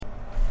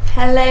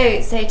Hello,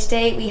 so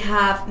today we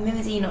have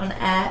Mimosine on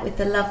air with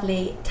the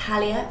lovely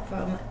Talia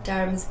from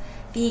Durham's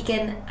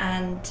Vegan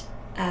and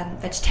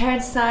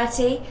Vegetarian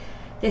Society.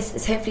 This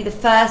is hopefully the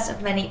first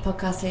of many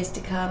podcast hosts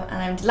to come,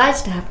 and I'm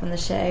delighted to have her on the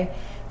show.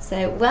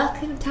 So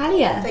welcome,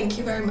 Talia. Thank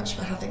you very much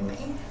for having me.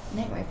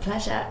 No, my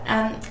pleasure.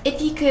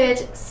 If you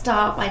could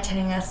start by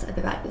telling us a bit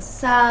about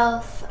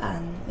yourself,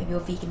 maybe your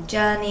vegan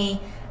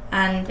journey,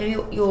 and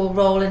maybe your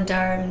role in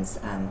Durham's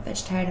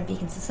Vegetarian and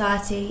Vegan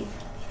Society.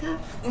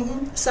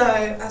 So,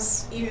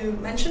 as you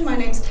mentioned, my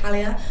name's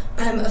Talia.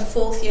 I'm a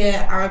fourth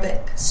year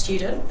Arabic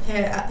student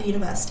here at the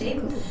university.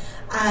 Cool.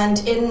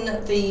 And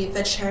in the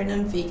Vegetarian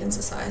and Vegan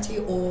Society,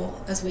 or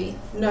as we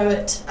know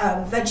it,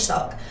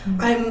 VegSoc,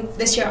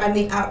 this year I'm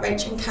the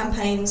Outreach and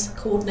Campaigns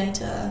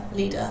Coordinator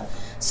Leader.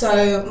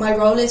 So my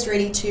role is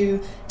really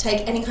to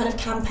take any kind of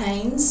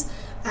campaigns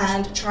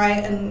and try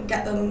and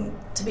get them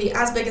to be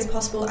as big as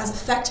possible, as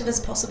effective as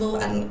possible,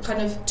 and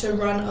kind of to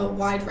run a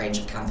wide range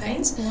of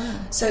campaigns. Wow.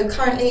 So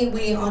currently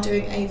we are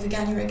doing a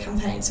Veganuary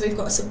campaign. So we've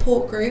got a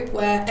support group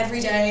where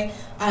every day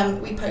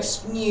we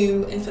post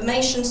new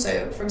information.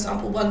 So for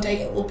example, one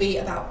day it will be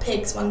about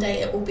pigs, one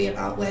day it will be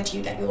about where do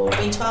you get your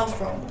B12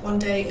 from, one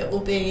day it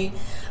will be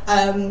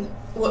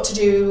what to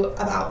do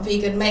about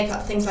vegan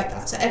makeup, things like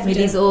that. So every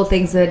day. These are all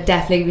things we'll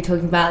definitely be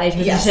talking about later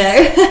in the show.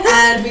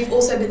 And we've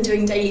also been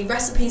doing daily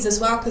recipes as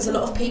well, because a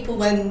lot of people,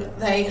 when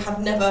they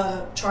have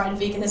never tried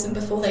veganism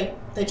before,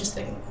 they just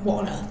think,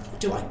 what on earth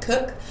do I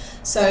cook?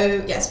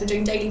 So yes, we're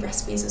doing daily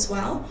recipes as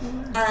well.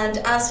 And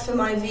as for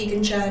my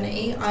vegan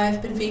journey,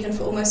 I've been vegan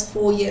for almost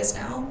 4 years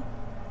now,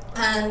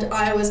 and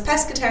I was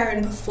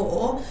pescatarian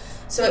before,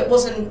 so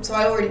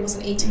I already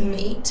wasn't eating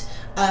meat.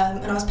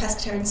 And I was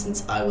pescatarian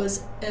since I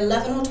was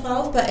 11 or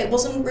 12, but it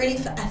wasn't really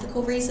for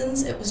ethical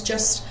reasons. It was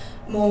just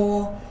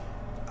more,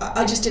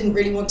 I just didn't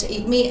really want to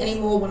eat meat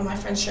anymore. One of my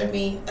friends showed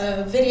me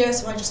a video,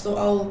 so I just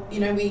thought, we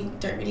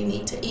don't really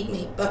need to eat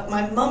meat. But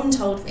my mum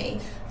told me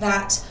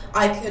that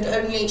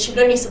she would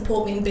only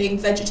support me in being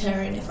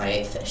vegetarian if I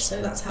ate fish, so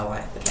that's how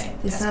I became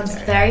pescatarian. This sounds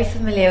very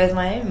familiar with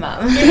my own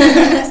mum.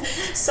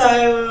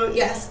 So,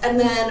 yes, and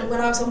then when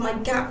I was on my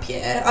gap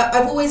year,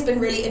 I've always been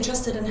really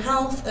interested in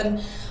health,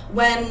 and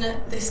when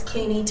this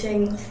clean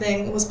eating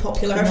thing was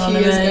popular a few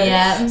years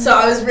ago, so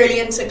I was really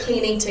into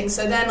clean eating.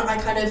 So then I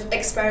kind of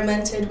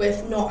experimented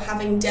with not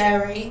having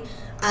dairy,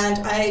 and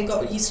I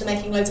got used to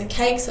making loads of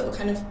cakes that were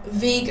kind of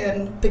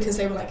vegan because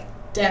they were like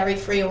dairy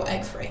free or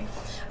egg free.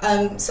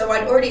 So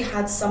I'd already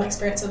had some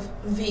experience of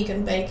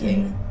vegan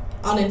baking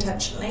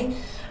unintentionally.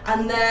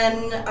 And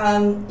then,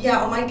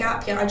 on my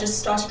gap year, I just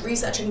started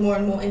researching more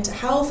and more into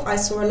health. I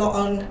saw a lot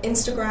on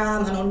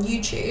Instagram and on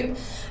YouTube,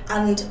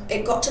 and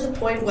it got to the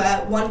point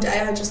where one day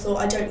I just thought,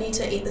 I don't need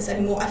to eat this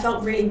anymore. I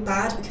felt really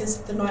bad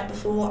because the night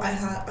before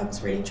I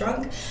was really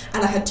drunk,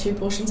 and I had 2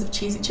 portions of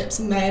cheesy chips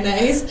and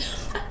mayonnaise,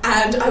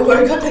 and I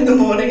woke up in the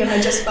morning and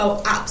I just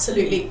felt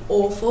absolutely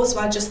awful. So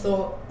I just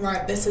thought,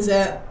 right, this is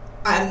it.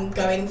 I'm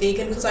going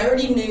vegan, because I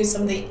already knew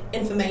some of the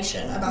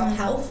information about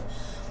health.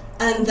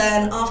 And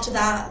then after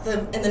that,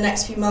 in the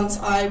next few months,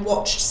 I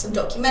watched some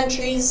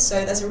documentaries.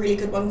 So there's a really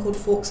good one called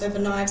Forks Over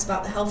Knives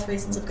about the health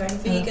reasons of going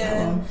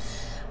vegan.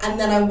 And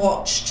then I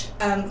watched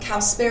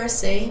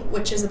Cowspiracy,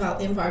 which is about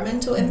the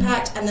environmental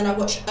impact. And then I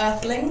watched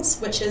Earthlings,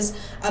 which is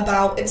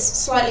about, it's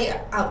slightly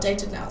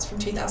outdated now, it's from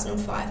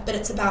 2005, but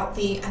it's about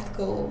the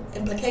ethical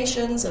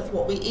implications of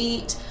what we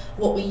eat,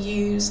 what we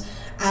use.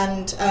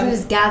 And so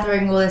just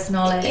gathering all this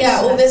knowledge.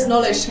 Yeah, all this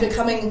knowledge to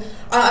becoming,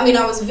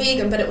 I was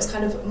vegan, but it was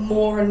kind of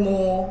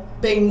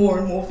being more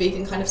and more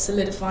vegan, kind of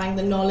solidifying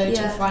the knowledge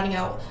and finding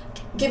out,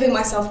 giving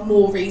myself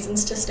more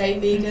reasons to stay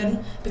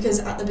vegan, because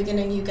at the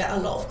beginning you get a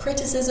lot of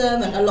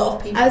criticism and a lot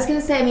of people. I was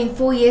going to say,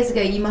 4 years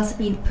ago you must have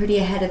been pretty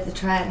ahead of the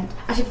trend.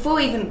 Actually, before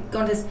we even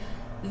got into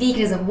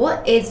veganism,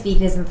 what is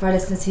veganism for our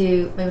listeners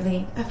who may be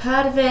thinking, I've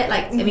heard of it,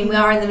 we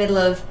are in the middle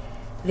of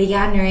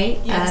Veganuary,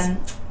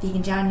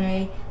 Vegan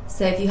January.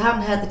 So if you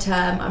haven't heard the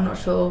term, I'm not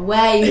sure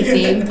where you've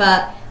been,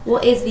 but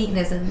what is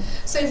veganism?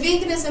 So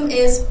veganism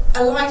is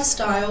a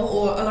lifestyle,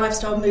 or a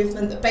lifestyle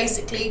movement that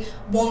basically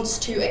wants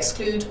to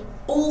exclude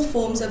all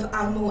forms of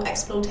animal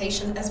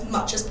exploitation as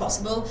much as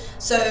possible.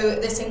 So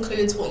this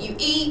includes what you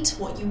eat,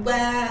 what you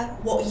wear,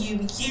 what you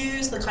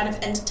use, the kind of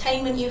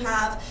entertainment you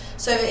have.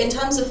 So in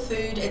terms of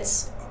food,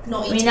 it's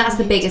not eating that's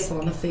meat. The biggest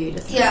one, the food,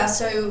 isn't it? Yeah,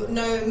 so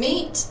no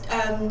meat,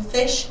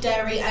 fish,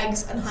 dairy,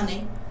 eggs and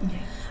honey. Okay.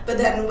 But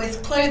then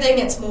with clothing,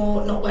 it's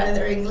more not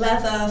wearing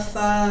leather,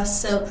 fur,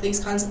 silk, these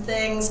kinds of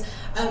things.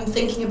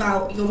 Thinking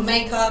about your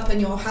makeup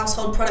and your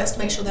household products to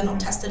make sure they're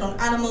not tested on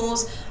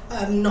animals,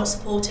 not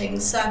supporting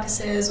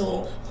circuses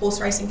or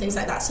horse racing, things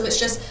like that. So it's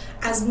just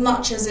as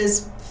much as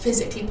is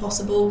physically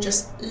possible,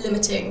 just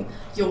limiting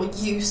your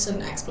use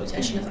and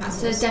exploitation of animals.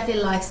 So it's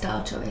definitely a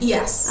lifestyle choice.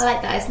 Yes. I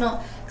like that. It's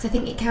not, because I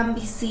think it can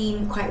be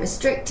seen quite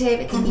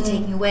restrictive, it can be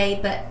taken away,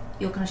 but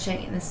you're kind of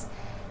showing it in this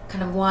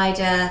kind of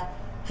wider,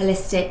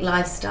 holistic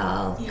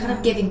lifestyle, kind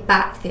of giving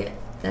back the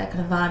kind of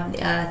environment,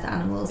 the earth, the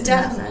animals.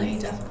 Definitely.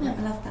 Yeah,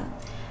 I love that.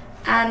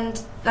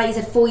 And like you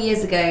said, 4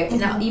 years ago,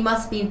 now you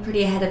must have been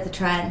pretty ahead of the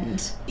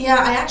trend. Yeah,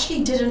 I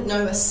actually didn't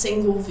know a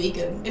single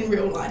vegan in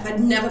real life. I'd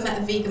never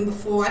met a vegan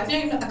before. I'd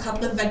known a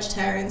couple of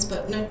vegetarians,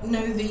 but no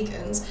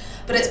vegans.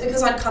 But it's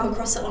because I'd come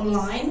across it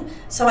online,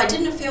 so I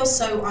didn't feel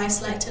so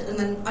isolated. And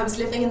then I was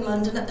living in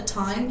London at the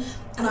time,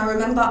 and I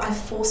remember I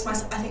forced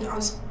myself, I think I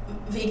was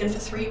vegan for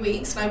 3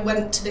 weeks, and I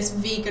went to this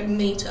vegan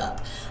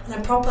meetup, and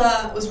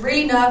I was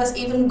really nervous,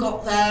 even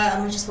got there,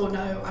 and I just thought,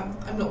 no,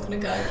 I'm not going to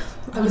go.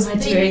 What am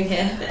I doing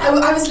here?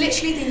 I was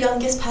literally the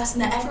youngest person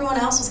there. Everyone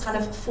else was kind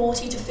of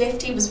 40 to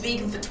 50, was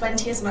vegan for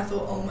 20 years, and I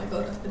thought, oh my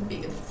god, I've been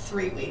vegan for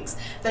 3 weeks.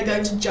 They're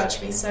going to judge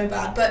me so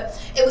bad.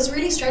 But it was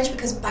really strange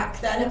because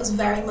back then it was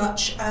very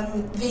much,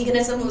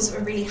 veganism was a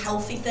really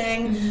healthy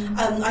thing.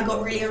 I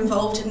got really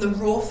involved in the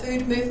raw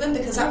food movement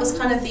because that was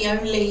kind of the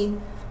only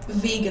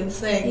vegan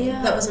thing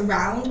that was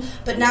around.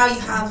 But now you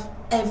have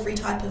every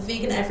type of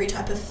vegan, every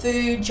type of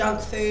food,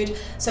 junk food,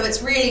 so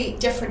it's really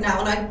different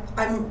now, and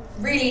I'm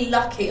really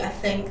lucky, I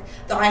think,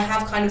 that I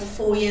have kind of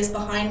 4 years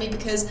behind me,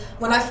 because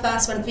when I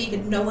first went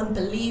vegan, no one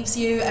believes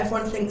you.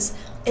 Everyone thinks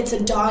it's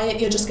a diet,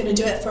 you're just going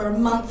to do it for a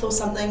month or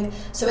something.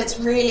 So it's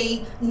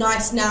really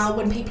nice now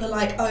when people are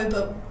like, oh,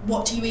 but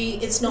what do you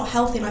eat? It's not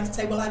healthy. And I can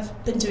say, well,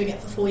 I've been doing it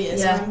for 4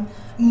 years, so I'm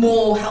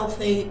more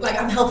healthy, like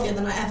I'm healthier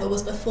than I ever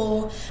was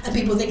before. And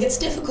people think it's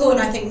difficult, and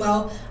I think,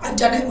 well, I've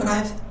done it when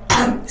I've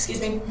excuse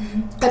me,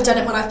 I've done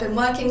it when I've been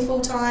working full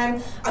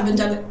time. I've been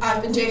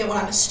doing it when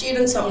I'm a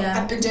student, so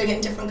I've been doing it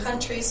in different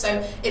countries.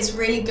 So it's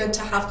really good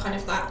to have kind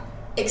of that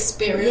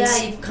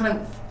experience. Yeah, you've kind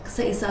of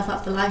set yourself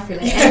up for life,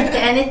 really.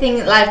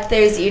 Anything life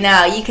throws at you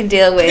now, you can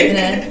deal with in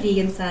a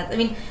vegan sense. I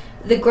mean,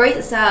 the growth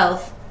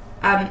itself,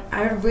 I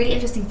heard a really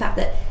interesting fact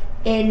that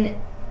in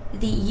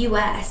the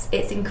US,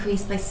 it's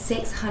increased by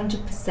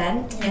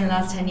 600% in the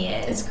last 10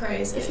 years. It's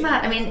crazy. It's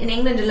mad. I mean, in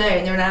England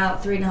alone, there are now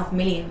 3.5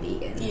 million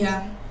vegans.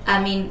 Yeah.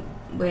 I mean,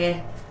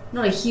 we're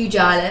not a huge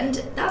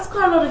island. That's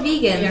quite a lot of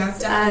vegans. Yeah,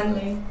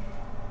 definitely.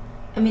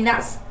 I mean,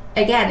 that's,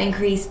 again,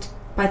 increased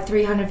by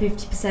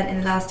 350% in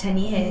the last 10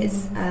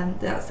 years.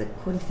 That's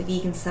according to the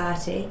Vegan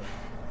Society.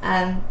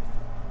 I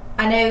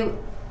know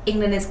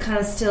England is kind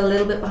of still a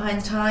little bit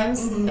behind the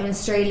times. I mean,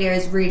 Australia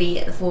is really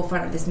at the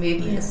forefront of this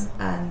movement.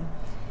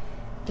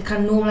 The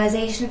kind of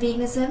normalisation of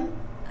veganism.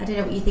 I don't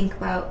know what you think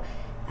about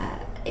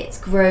its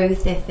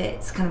growth, if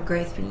it's kind of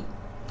growth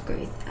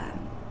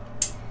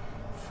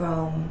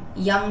from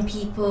young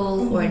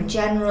people or in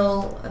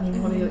general. I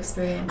mean, what are your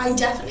experience? I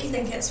definitely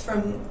think it's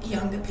from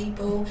younger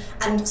people,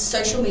 and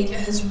social media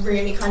has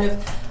really kind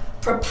of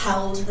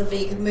propelled the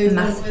vegan movement.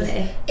 Massively.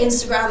 With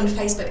Instagram and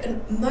Facebook,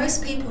 and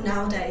most people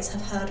nowadays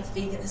have heard of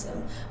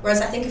veganism, whereas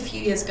I think a few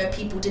years ago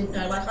people didn't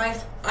know. Like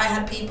I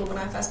had people when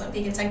I first went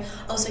vegan saying,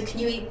 oh, so can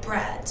you eat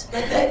bread?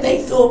 Like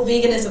they thought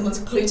veganism was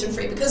gluten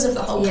free because of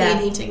the whole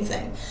clean eating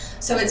thing.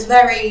 So it's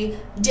very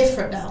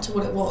different now to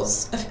what it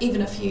was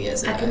even a few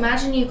years ago. I can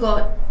imagine you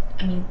got,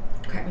 I mean,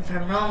 correct me if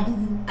I'm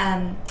wrong,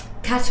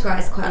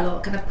 categorised quite a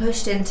lot, kind of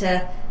pushed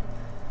into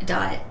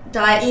diet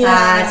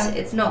fad.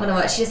 It's not going to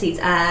work. She just eats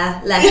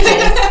air,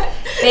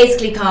 lettuce,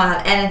 basically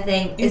can't have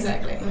anything.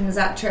 Exactly. I mean, is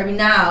that true? I mean,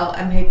 now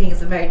I'm hoping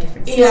it's a very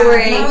different story.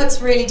 Yeah, now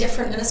it's really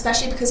different, and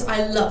especially because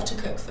I love to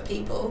cook for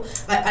people.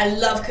 Like, I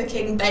love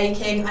cooking,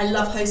 baking, I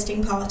love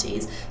hosting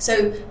parties.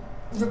 So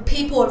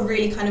people are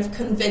really kind of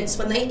convinced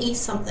when they eat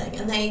something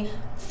and they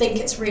think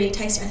it's really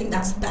tasty. I think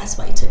that's the best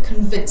way to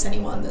convince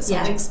anyone that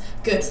something's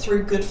good,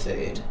 through good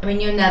food. I mean,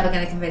 you're never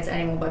going to convince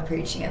anyone by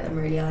preaching at them,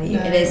 really, are you?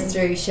 No. It is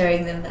through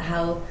showing them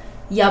how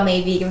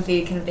yummy vegan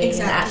food can be.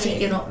 Exactly. And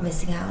actually you're not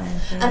missing out on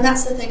anything. And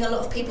that's the thing, a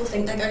lot of people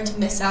think they're going to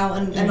miss out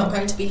and they're not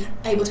going to be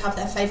able to have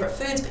their favourite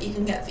foods, but you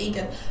can get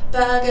vegan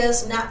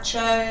burgers,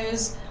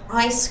 nachos,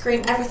 ice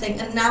cream, everything,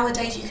 and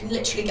nowadays you can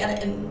literally get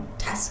it in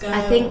Tesco.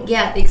 I think, the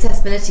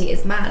accessibility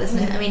is mad, isn't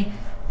it? I mean,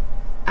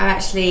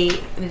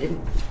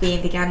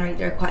 being Veganuary,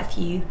 there are quite a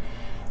few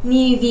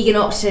new vegan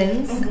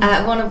options,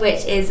 one of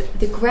which is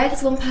the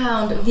Greggs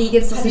 £1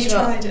 vegan sausage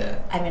roll. Have you tried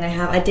it? I mean, I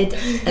have. I did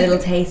a little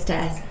taste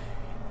test.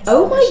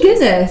 Oh my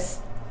goodness!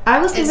 I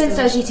was convinced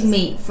I was eating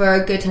meat for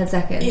a good 10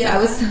 seconds. Yeah.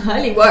 I was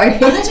highly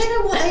worried. And I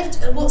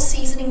don't know what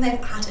seasoning they've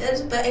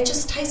added, but it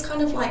just tastes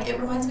kind of like, it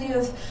reminds me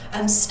of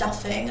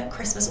stuffing at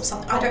Christmas or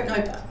something. I don't know,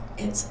 but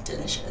it's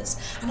delicious.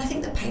 And I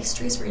think the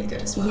pastry is really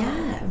good as well.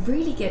 Yeah,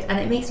 really good. And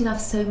it makes me laugh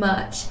so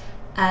much.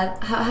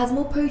 It has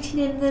more protein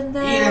in than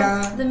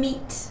the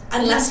meat.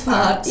 And less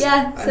fat.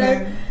 Yeah,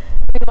 so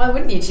why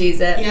wouldn't you choose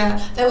it?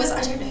 Yeah, there was,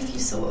 I don't know if you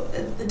saw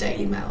the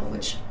Daily Mail,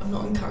 which I'm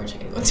not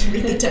encouraging anyone to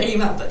read the Daily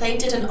Mail, but they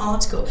did an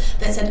article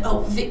that said,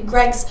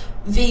 Greggs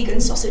vegan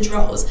sausage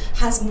rolls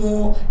has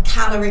more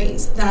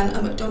calories than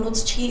a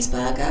McDonald's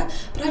cheeseburger.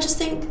 But I just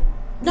think,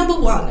 number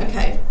one,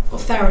 okay, well,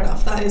 fair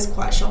enough. That is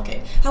quite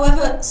shocking.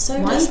 However, so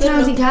why are you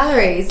counting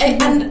calories?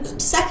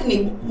 And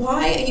secondly,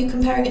 why are you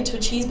comparing it to a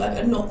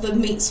cheeseburger, not the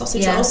meat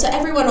sausage roll? So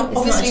everyone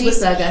obviously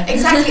was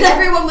exactly.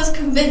 Everyone was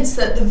convinced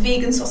that the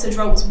vegan sausage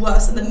roll was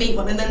worse than the meat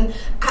one, and then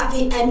at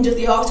the end of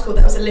the article,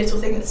 there was a little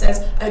thing that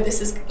says, "Oh,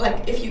 this is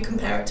like if you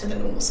compare it to the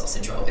normal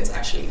sausage roll, it's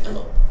actually a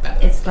lot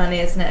better." It's funny,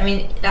 isn't it? I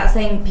mean, that's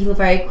saying people are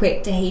very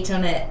quick to hate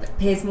on it.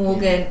 Piers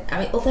Morgan. I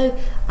mean, although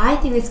I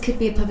think this could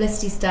be a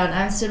publicity stunt,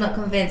 I'm still not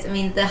convinced. I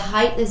mean, the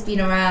hype that's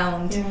been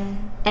around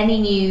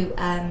any new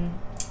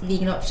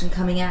vegan option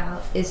coming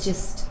out is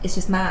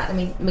just mad. I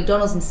mean,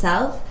 McDonald's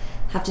themselves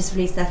have just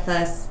released their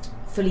first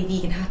fully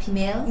vegan Happy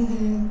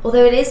Meal,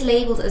 although it is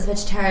labelled as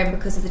vegetarian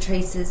because of the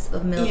traces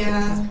of milk it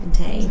has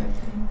contained.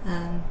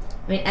 Exactly.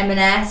 I mean,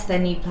 M&S, their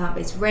new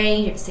plant-based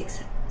range of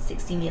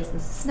 60 meals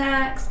and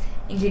snacks,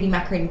 including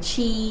macaroni and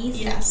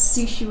cheese,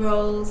 sushi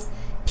rolls.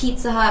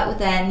 Pizza Hut with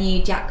their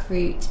new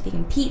jackfruit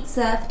vegan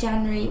pizza for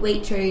January,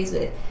 Waitrose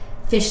with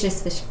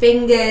fishless fish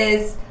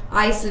fingers,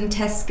 Iceland,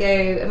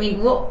 Tesco. I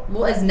mean,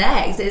 what is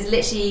next? It's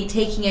literally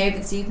taking over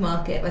the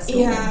supermarket by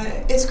storm. Yeah,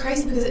 it's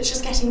crazy because it's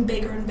just getting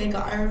bigger and bigger.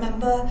 I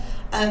remember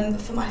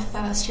for my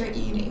first year at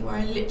uni, where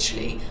I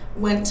literally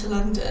went to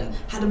London,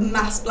 had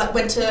a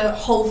went to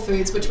Whole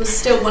Foods, which was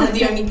still one of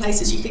the only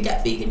places you could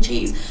get vegan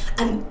cheese,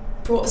 and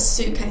brought a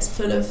suitcase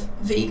full of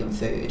vegan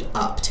food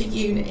up to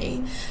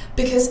uni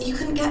because you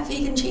couldn't get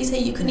vegan cheese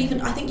here. You couldn't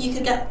even, I think you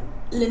could get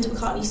Linda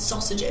McCartney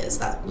sausages.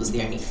 That was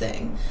the only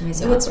thing.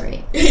 So it's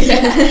great.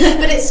 Yeah,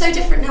 but it's so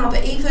different now.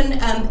 But even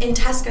in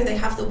Tesco, they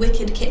have the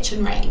Wicked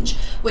Kitchen range,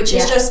 which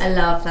is just, I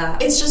love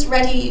that. It's just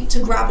ready to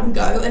grab and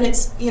go, and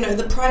it's, you know,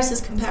 the price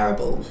is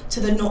comparable to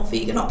the not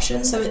vegan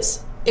option. So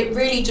it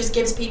really just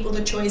gives people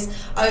the choice.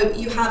 Oh,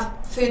 you have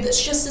food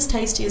that's just as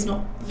tasty as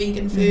not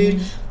vegan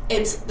food.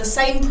 It's the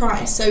same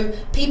price, so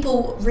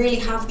people really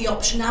have the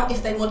option now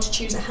if they want to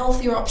choose a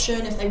healthier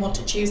option, if they want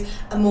to choose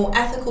a more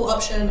ethical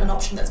option, an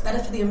option that's better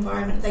for the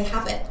environment. They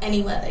have it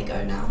anywhere they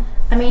go now.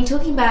 I mean,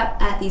 talking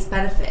about these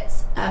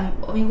benefits, I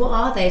mean, what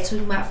are they?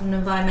 Talking about from an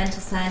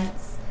environmental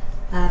sense,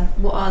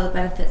 what are the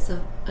benefits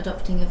of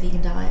adopting a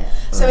vegan diet?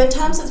 So in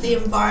terms of the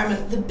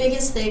environment, the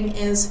biggest thing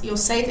is you're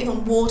saving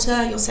on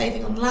water, you're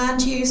saving on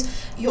land use,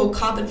 your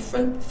carbon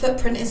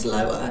footprint is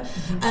lower.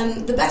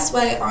 And the best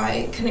way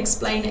I can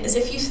explain it is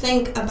if you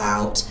think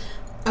about,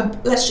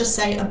 let's just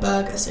say a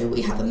burger. So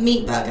we have a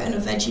meat burger and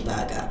a veggie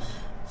burger.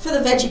 For the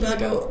veggie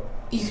burger,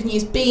 you can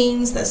use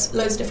beans, there's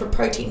loads of different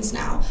proteins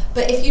now.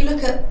 But if you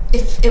look at,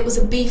 if it was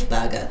a beef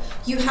burger,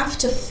 you have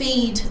to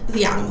feed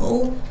the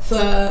animal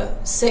for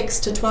 6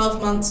 to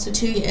 12 months to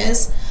 2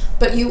 years.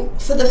 But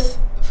for the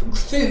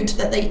food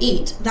that they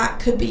eat, that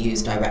could be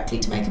used directly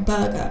to make a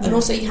burger. And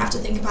also you have to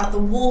think about the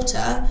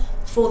water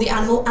for the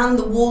animal and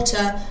the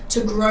water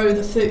to grow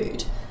the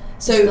food.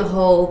 So it's the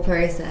whole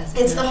process.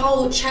 It's the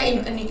whole chain,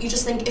 and you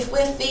just think, if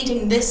we're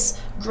feeding this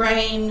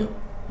grain,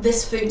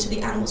 this food to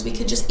the animals, we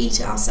could just eat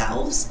it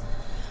ourselves.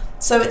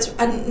 So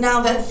and now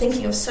they're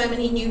thinking of so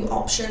many new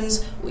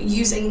options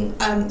using,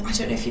 I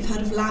don't know if you've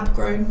heard of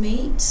lab-grown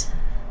meat.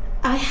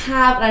 I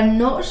have, but I'm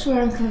not sure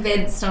I'm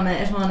convinced on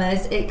it, if I'm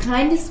honest. It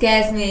kind of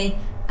scares me,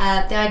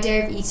 the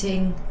idea of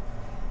eating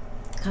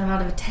kind of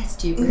out of a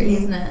test tube, really,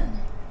 isn't it?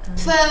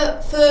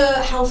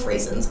 For health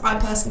reasons, I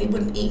personally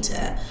wouldn't eat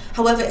it.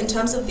 However, in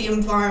terms of the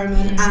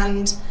environment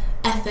and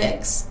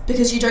ethics,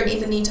 because you don't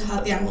even need to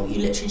hurt the animal,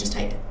 you literally just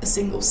take a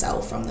single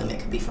cell from them. It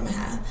could be from a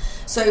hair.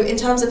 So in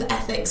terms of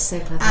ethics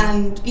in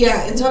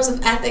terms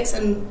of ethics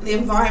and the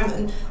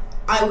environment,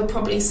 I would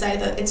probably say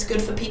that it's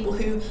good for people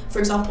who, for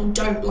example,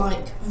 don't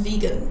like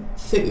vegan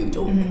food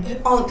or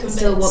aren't convinced.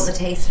 Still want the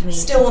taste of meat.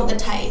 Still want the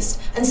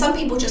taste. And some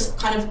people just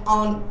kind of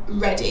aren't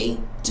ready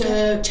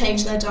to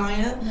change their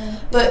diet. No.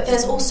 But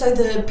there's also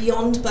the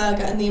Beyond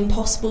Burger and the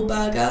Impossible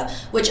Burger,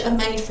 which are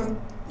made from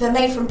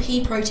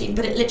pea protein,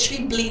 but it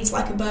literally bleeds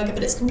like a burger,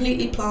 but it's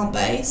completely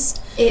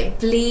plant-based. It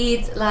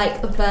bleeds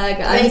like a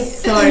burger. I'm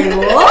sorry,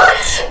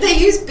 what? They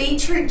use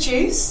beetroot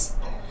juice.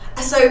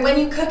 So when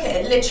you cook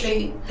it, it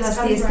literally has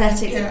the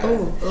aesthetic.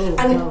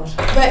 God.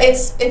 But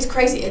it's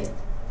crazy.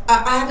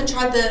 I haven't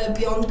tried the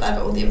Beyond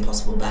Burger or the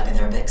Impossible Burger.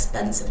 They're a bit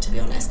expensive, to be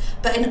honest.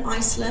 But in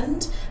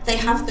Iceland, they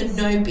have the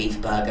no beef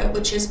burger,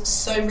 which is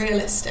so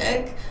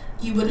realistic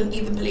you wouldn't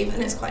even believe it,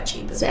 and it's quite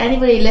cheap as well. So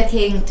anybody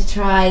looking to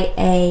try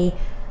a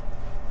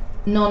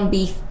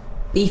non-beef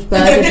burger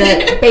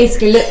that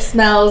basically looks,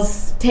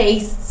 smells,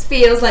 tastes,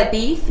 feels like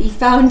beef, you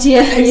found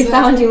your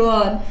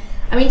one.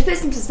 I mean, to put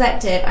some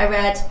perspective, I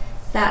read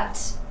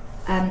that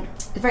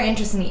very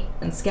interestingly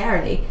and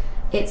scarily,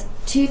 it's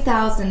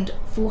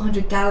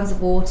 2,400 gallons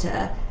of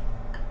water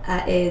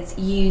is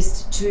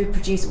used to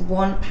produce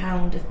 1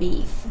 pound of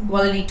beef,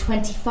 while only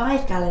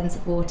 25 gallons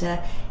of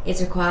water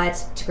is required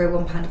to grow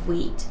 1 pound of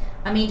wheat.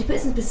 I mean, to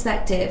put some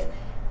perspective,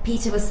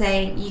 Peter was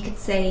saying you could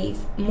save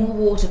more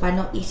water by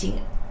not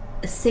eating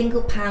a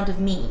single pound of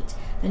meat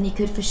than you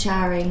could for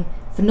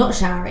not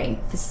showering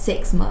for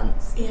 6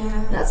 months.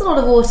 Yeah. That's a lot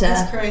of water.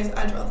 That's crazy.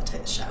 I'd rather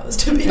take the showers,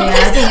 to be honest.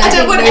 I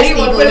don't want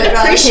anyone would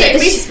appreciate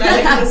me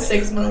smelling for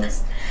 6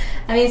 months.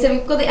 I mean, so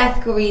we've got the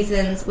ethical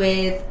reasons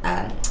with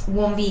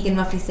one vegan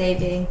roughly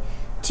saving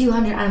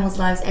 200 animals'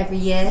 lives every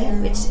year,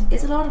 which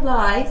is a lot of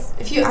lives.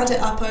 If you add it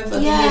up over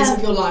the years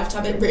of your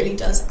lifetime, it really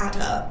does add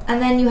up.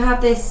 And then you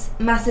have this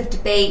massive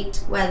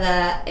debate whether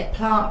a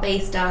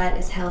plant-based diet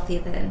is healthier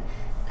than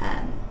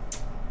a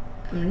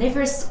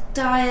omnivorous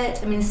diet.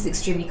 I mean, this is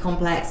extremely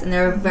complex, and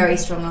there are very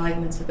strong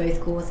arguments for both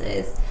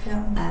causes.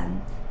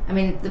 I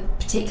mean, the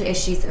particular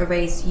issues that are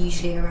raised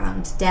usually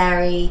around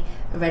dairy,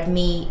 red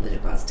meat, with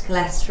regards to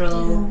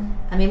cholesterol.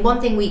 I mean,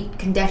 one thing we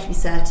can definitely be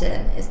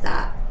certain is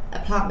that a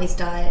plant-based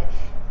diet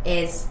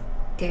is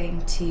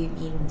going to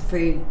mean more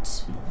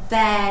fruit, more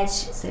veg,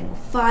 so more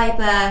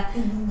fibre,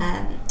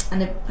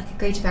 and a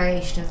greater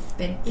variation of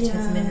vitamins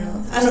and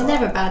minerals, which is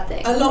never a bad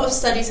thing. A lot of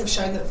studies have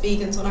shown that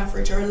vegans on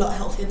average are a lot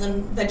healthier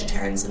than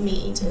vegetarians and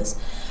meat eaters.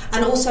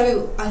 And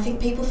also, I think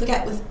people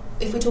forget,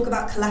 if we talk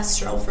about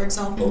cholesterol, for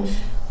example,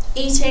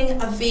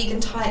 eating a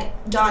vegan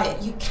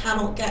diet, you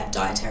cannot get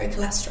dietary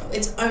cholesterol.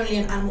 It's only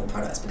in animal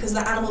products, because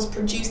the animals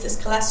produce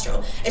this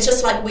cholesterol. It's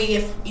just like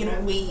if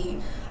we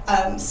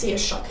see a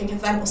shocking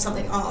event or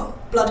something, our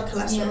blood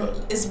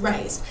cholesterol is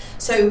raised.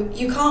 So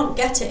you can't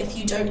get it if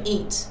you don't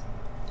eat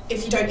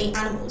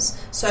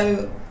animals.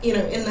 So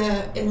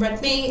in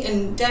red meat,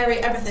 in dairy,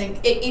 everything,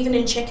 even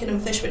in chicken and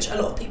fish, which a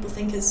lot of people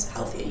think is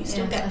healthier, you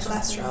still get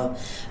cholesterol.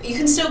 You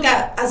can still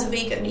get, as a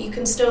vegan, you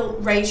can still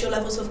raise your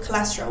levels of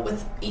cholesterol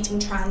with eating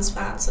trans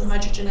fats and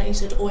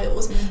hydrogenated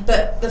oils,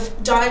 but the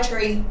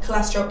dietary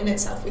cholesterol in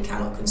itself we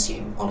cannot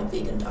consume on a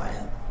vegan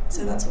diet.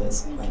 So that's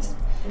always quite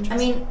interesting. I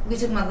mean, we're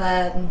talking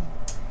about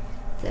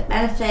the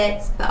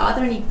benefits, but are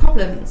there any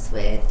problems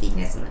with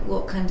veganism?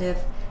 What kind of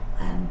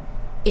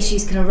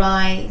issues can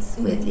arise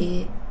with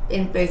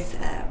in both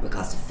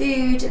regards to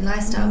food and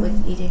lifestyle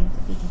with eating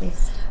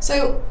vegan-based?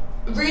 So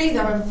really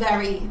there are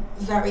very,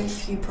 very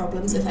few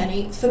problems, if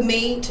any. For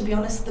me, to be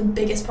honest, the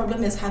biggest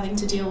problem is having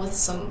to deal with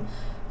some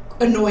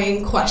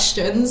annoying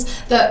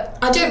questions that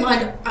I don't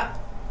mind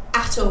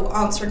at all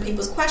answering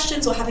people's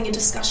questions or having a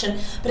discussion,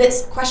 but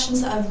it's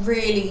questions that are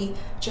really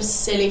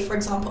just silly. For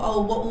example,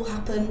 what will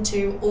happen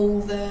to all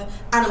the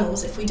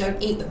animals if we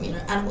don't eat them?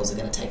 Animals are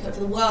going to take over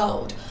the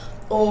world.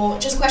 Or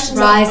just questions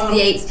like Rise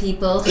the Apes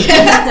people.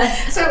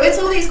 So it's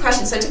all these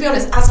questions. So to be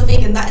honest, as a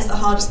vegan, that is the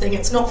hardest thing.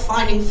 It's not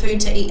finding food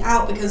to eat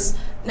out, because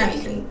now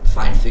you can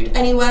find food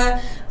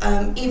anywhere.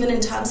 Even in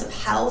terms of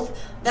health,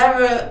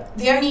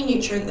 the only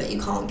nutrient that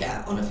you can't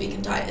get on a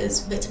vegan diet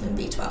is vitamin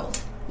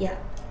B12. Yeah.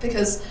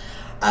 Because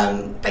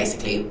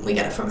basically we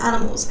get it from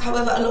animals.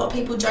 However, a lot of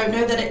people don't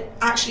know that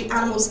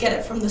animals get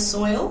it from the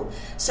soil.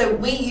 So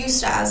we used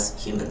to,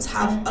 as humans,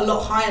 have a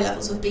lot higher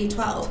levels of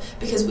B12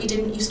 because we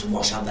didn't used to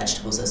wash our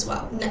vegetables as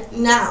well.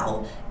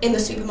 Now in the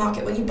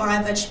supermarket, when you buy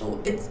a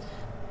vegetable, it's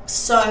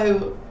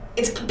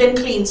been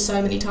cleaned so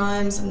many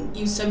times and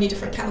used so many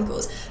different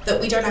chemicals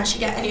that we don't actually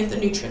get any of the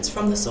nutrients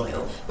from the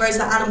soil. Whereas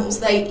the animals,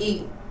 they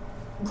eat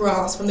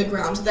grass from the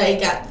ground, they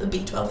get the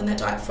B12 in their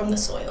diet from the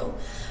soil.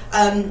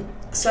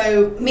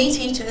 So meat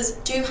eaters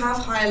do have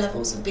higher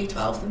levels of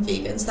B12 than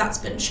vegans. That's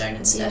been shown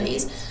in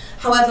studies.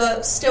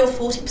 However, still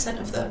 40%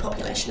 of the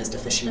population is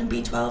deficient in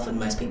B12, and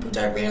most people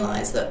don't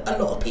realise that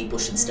a lot of people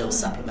should still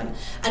supplement.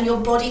 And your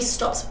body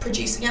stops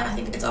producing it. I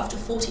think it's after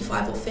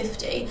 45 or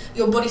 50.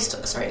 Your body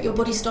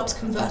stops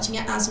converting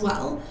it as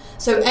well.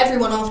 So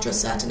everyone after a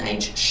certain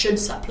age should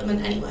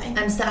supplement anyway. And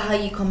is that how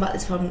you combat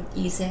this problem,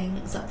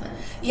 using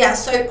supplements? Yeah.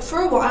 So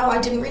for a while,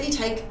 I didn't really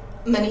take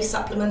many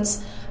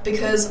supplements,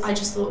 because I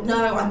just thought,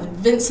 no, I'm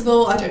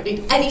invincible, I don't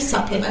need any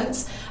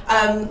supplements.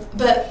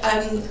 But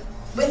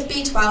with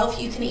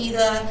B12, you can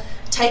either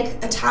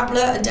take a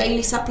tablet, a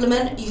daily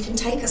supplement, you can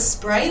take a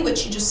spray,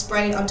 which you just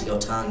spray under your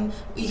tongue,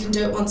 you can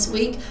do it once a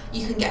week,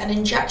 you can get an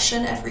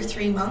injection every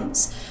 3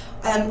 months.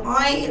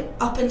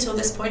 Up until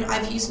this point,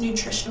 I've used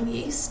nutritional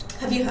yeast.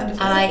 Have you heard of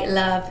it? I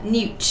love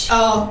Nooch.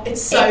 Oh,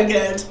 it's so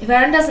good. If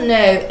anyone doesn't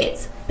know,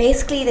 it's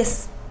basically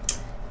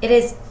it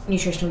is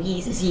nutritional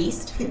yeast, it's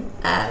yeast.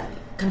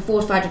 Kind of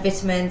fortified with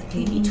vitamins,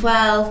 including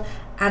B12,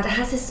 and it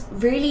has this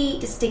really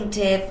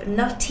distinctive,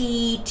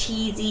 nutty,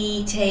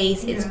 cheesy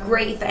taste. It's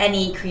great for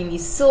any creamy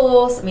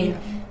sauce. I mean,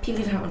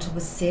 people even have it on top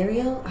of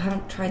cereal. I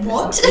haven't tried that.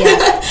 What? Yeah,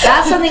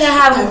 that's something I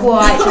haven't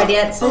quite tried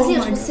yet. So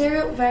on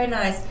cereal, very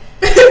nice.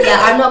 Yeah,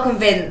 I'm not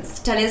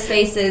convinced. Talia's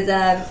face is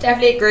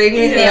definitely agreeing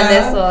with me on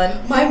this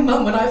one. My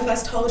mum, when I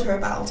first told her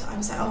about it, I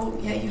was like, oh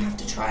yeah, you have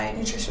to try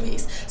nutritional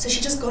yeast. So she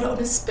just got it on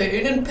a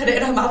spoon and put it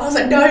in her mouth. I was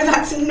like, no,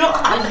 that's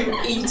not how you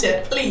eat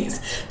it.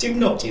 Please do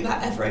not do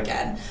that ever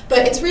again. But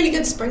it's really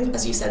good,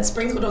 as you said,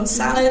 sprinkled on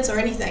salads or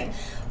anything.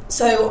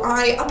 So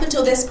up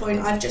until this point,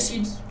 I've just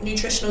used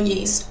nutritional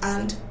yeast,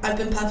 and I've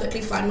been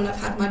perfectly fine when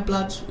I've had my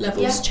blood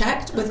levels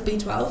checked with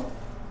B12.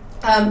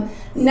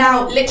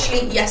 Now,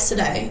 literally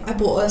yesterday, I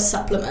bought a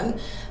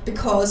supplement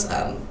because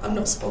I'm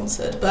not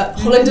sponsored, but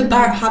Holland &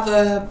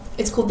 Barrett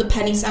it's called the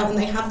Penny Cell, and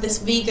they have this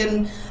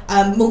vegan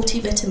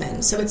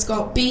multivitamin. So it's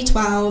got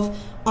B12,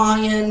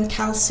 iron,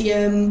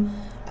 calcium,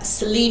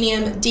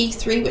 selenium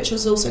D3, which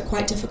was also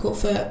quite difficult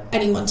for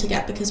anyone to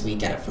get because we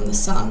get it from the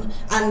sun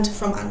and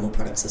from animal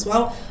products as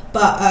well.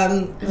 But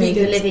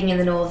vegan, living in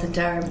the north in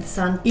Durham, the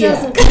sun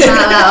doesn't come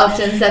out that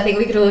often, so I think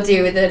we could all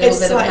do with a little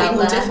bit of help. It's slightly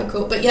more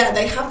difficult, but yeah,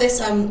 they have this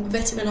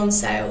vitamin on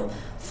sale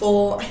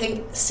for I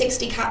think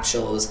 60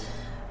 capsules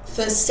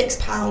for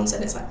 £6,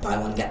 and it's like buy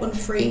one get one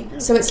free.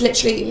 So it's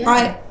literally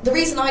the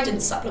reason I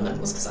didn't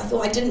supplement was because I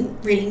thought I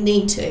didn't really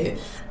need to,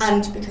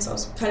 and because I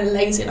was kind of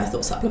lazy and I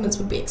thought supplements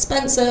would be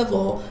expensive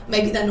or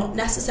maybe they're not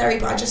necessary.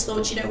 But I just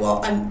thought, you know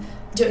what, I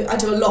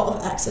do a lot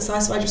of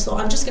exercise, so I just thought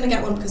I'm just going to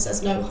get one because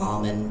there's no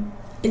harm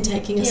in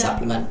taking a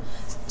supplement.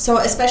 So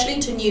especially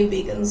to new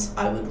vegans,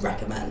 I would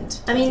recommend.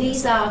 I mean,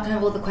 these are kind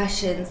of all the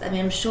questions. I mean,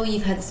 I'm sure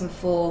you've heard this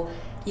before.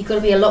 You've got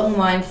to be a lot more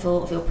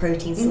mindful of your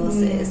protein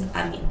sources.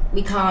 I mean,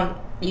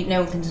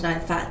 no one can deny the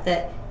fact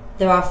that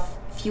there are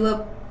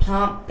fewer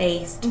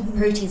plant-based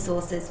protein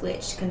sources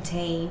which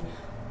contain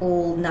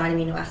all 9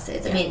 amino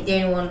acids. I mean,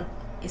 the only one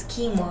is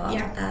quinoa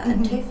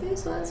and tofu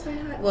as well. It's very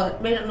high. Well,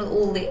 maybe not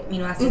all the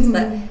amino acids,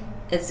 but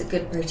it's a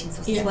good protein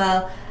source as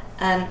well.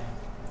 I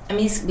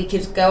mean, we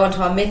could go on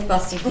to our myth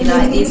busting if you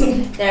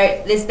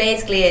like. This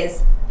basically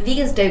is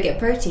vegans don't get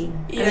protein.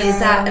 I mean, is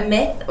that a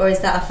myth or is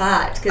that a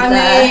fact? I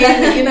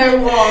mean, you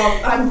know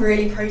what? I'm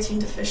really protein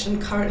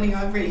deficient currently.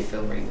 I really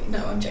feel really...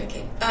 No, I'm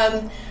joking.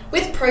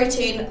 With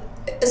protein,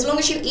 as long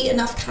as you eat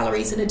enough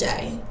calories in a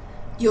day,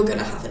 you're going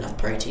to have enough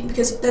protein,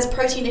 because there's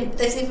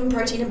even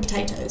protein in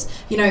potatoes.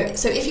 You know,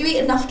 so if you eat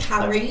enough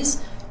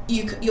calories,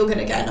 you're going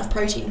to get enough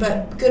protein.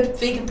 But good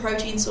vegan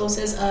protein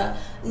sources are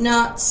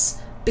nuts,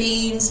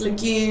 beans,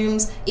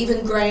 legumes,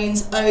 even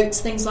grains,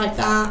 oats, things like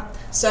that.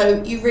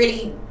 So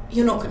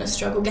you're not going to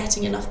struggle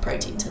getting enough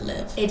protein to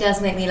live. It does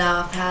make me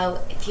laugh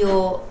how if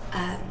you're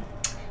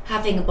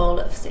having a bowl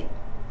of say,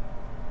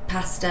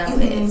 pasta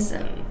with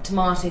some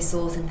tomato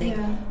sauce and things,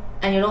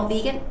 and you're not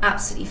vegan,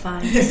 absolutely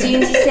fine. As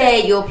soon as you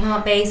say you're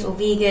plant-based or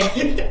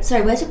vegan,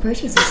 sorry, where's your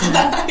protein source in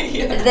that?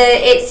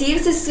 It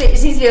seems to switch. It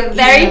seems to be a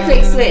very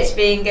quick switch,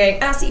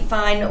 going absolutely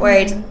fine, not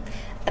worried.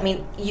 I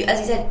mean, as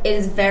you said, it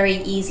is very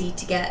easy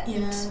to get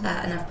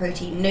enough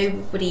protein.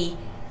 Nobody,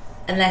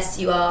 unless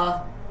you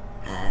are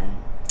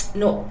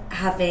not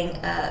having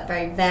a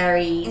very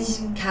varied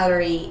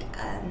calorie,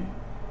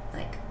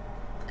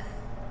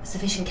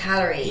 sufficient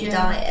calorie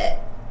diet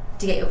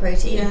to get your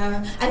protein.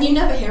 Yeah, and you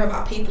never hear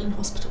about people in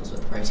hospitals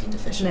with protein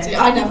deficiency. No.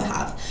 I never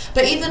have.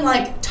 But even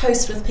like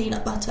toast with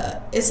peanut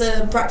butter is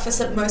a breakfast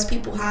that most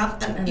people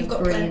have, and you've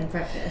got brilliant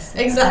breakfast.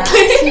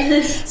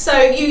 Exactly.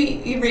 So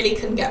you really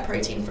can get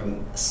protein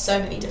from so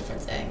many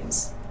different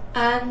things.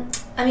 I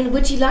mean,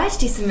 would you like to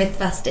do some myth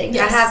busting?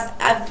 Yes.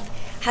 I've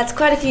had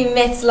quite a few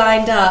myths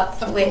lined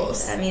up. Of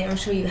course. I mean, I'm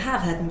sure you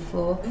have heard them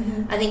before.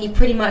 I think you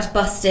pretty much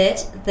busted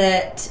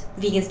that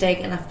vegans don't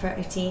get enough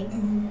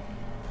protein.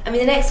 I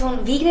mean, the next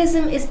one,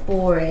 veganism is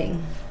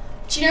boring.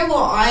 Do you know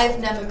what? I've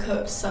never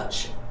cooked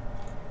such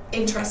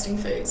interesting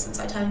food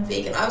since I turned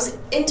vegan. I was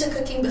into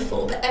cooking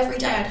before, but every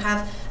day I'd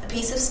have a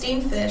piece of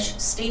steamed fish,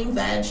 steamed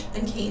veg,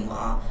 and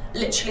quinoa,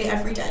 literally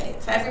every day.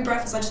 For every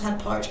breakfast, I just had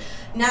porridge.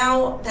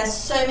 Now, there's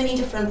so many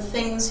different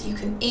things you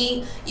can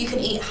eat. You can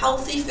eat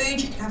healthy food,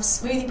 you can have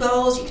smoothie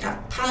bowls, you can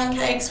have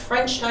pancakes,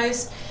 French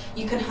toast,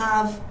 you can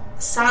have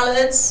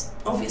salads,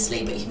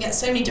 obviously, but you can get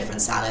so many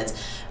different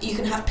salads. You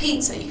can have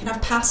pizza, you can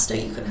have pasta,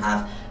 you can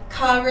have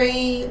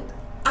curry,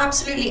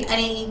 absolutely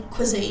any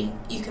cuisine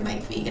you can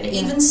make vegan.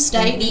 Even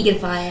steak.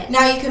 Veganify it.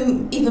 Now you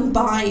can even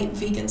buy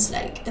vegan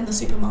steak in the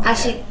supermarket.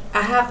 Actually,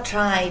 I have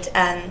tried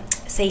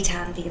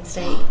seitan vegan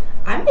steak.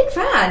 I'm a big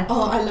fan.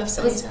 Oh, I love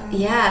seitan.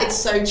 Yeah. It's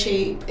so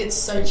cheap. It's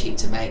so cheap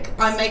to make.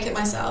 I make it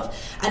myself.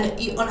 And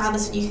on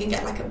Amazon you can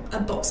get like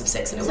a box of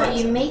 6 and it works.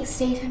 So you make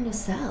seitan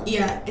yourself?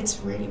 Yeah, it's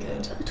really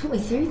good. Talk me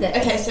through this.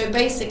 Okay, so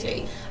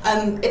basically,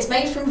 it's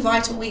made from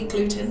vital wheat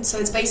gluten. So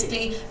it's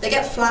basically, they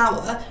get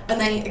flour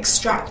and they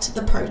extract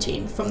the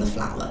protein from the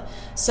flour.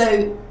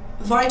 So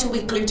vital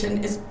wheat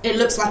gluten it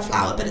looks like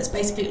flour, but it's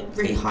basically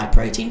really high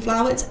protein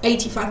flour. It's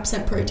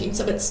 85% protein,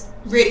 so it's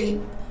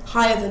really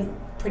higher than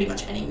pretty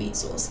much any meat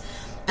source.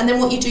 And then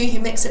what you do,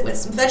 you mix it with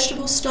some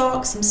vegetable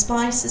stock, some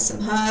spices,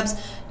 some herbs.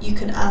 You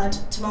can add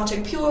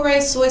tomato puree,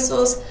 soy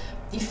sauce.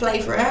 You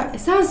flavour it. It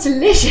sounds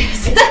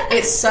delicious.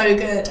 It's so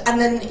good. And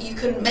then you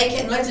can make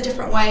it in loads of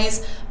different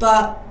ways,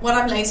 but when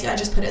I'm lazy I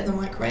just put it in the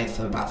microwave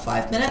for about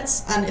 5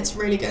 minutes, and it's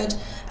really good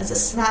as a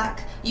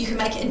snack. You can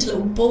make it into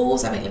little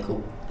balls. I make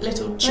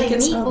little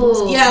chicken like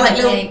balls. Yeah, like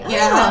little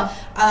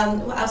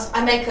what else?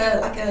 I make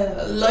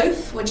a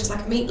loaf, which is like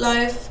a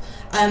meatloaf.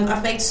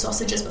 I've made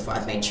sausages before.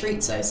 I've made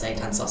chorizo,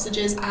 seitan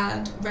sausages,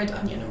 and red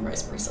onion and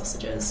rosemary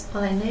sausages.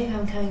 Well, I know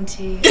I'm coming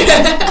to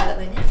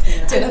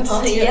dinner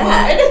party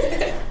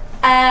at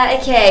mine.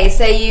 Okay,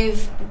 so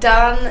you've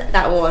done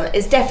that one.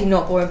 It's definitely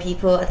not boring,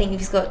 people. I think you've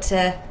just got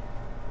to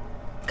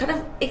kind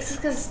of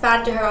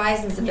expand your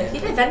horizons a bit. Be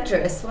a bit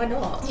adventurous. Why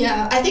not?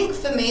 Yeah, I think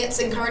for me it's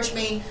encouraged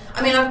me.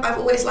 I mean, I've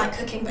always liked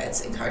cooking, but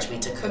it's encouraged me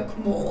to cook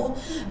more.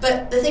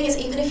 But the thing is,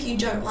 even if you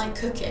don't like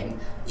cooking,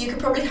 you could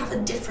probably have a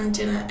different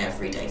dinner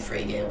every day for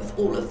a year with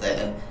all of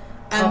the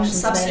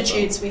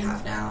substitutes we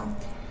have now.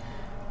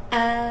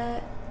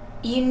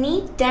 You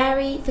need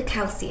dairy for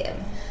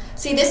calcium.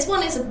 See, this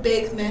one is a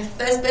big myth.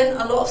 There's been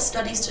a lot of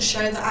studies to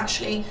show that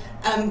actually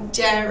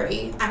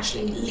dairy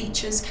actually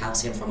leaches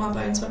calcium from our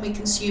bones when we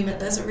consume it.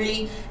 There's a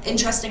really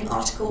interesting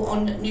article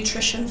on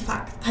Nutrition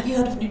Facts. Have you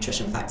heard of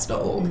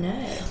nutritionfacts.org?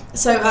 No.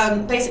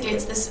 So basically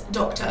it's this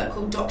doctor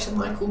called Dr.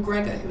 Michael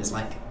Greger, who is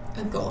like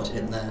a god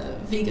in the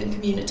vegan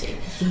community.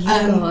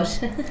 God.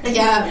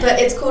 Yeah,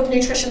 but it's called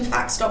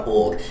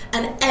nutritionfacts.org,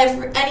 and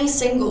any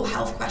single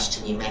health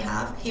question you may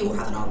have, he will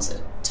have an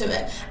answer to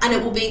it, and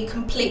it will be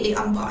completely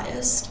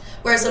unbiased.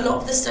 Whereas a lot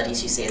of the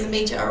studies you see in the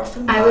media are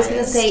often biased. I was going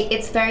to say,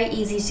 it's very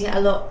easy to get a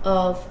lot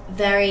of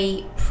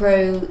very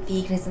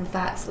pro-veganism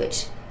facts,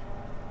 which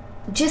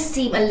just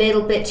seem a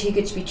little bit too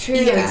good to be true,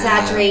 or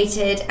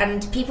exaggerated,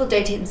 and people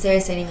don't take them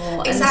seriously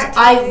anymore.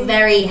 Exactly. And I'm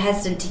very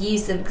hesitant to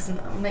use them because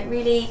I'm like,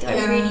 really? Do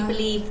I really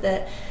believe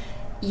that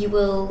you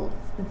will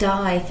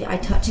die if I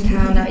touch a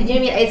cow now? You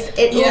know what I mean?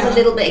 It's all a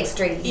little bit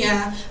extreme.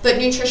 Yeah, but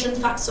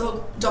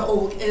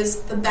nutritionfacts.org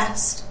is the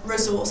best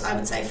resource, I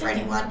would say, for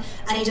anyone,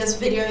 and he does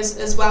videos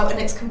as well, and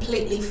it's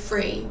completely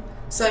free.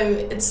 So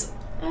it's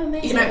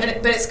you know,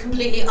 but it's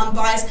completely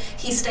unbiased.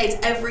 He states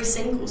every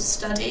single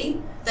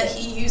study that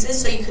he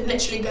uses, so you can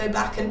literally go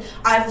back, and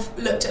I've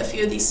looked at a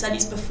few of these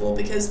studies before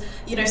because,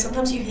 you know,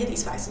 sometimes you hear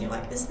these facts and you're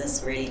like, is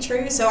this really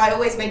true? So I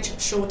always make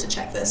sure to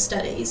check the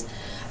studies.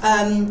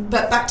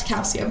 But back to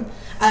calcium.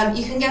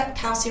 You can get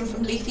calcium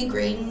from leafy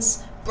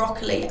greens,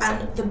 broccoli,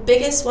 and the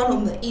biggest one,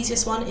 or the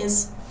easiest one,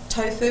 is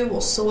tofu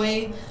or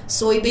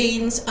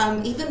soybeans,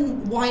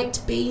 even white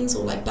beans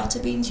or like butter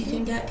beans you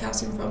can get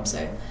calcium from,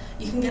 so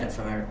you can get it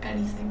from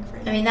anything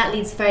really. I mean, that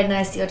leads very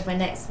nicely on to my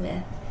next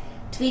myth.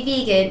 To be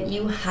vegan,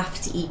 you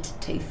have to eat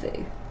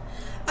tofu.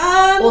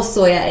 Or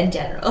soya in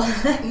general.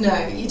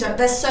 No, you don't.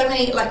 There's so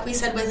many, like we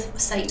said with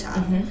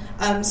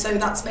seitan, so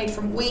that's made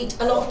from wheat.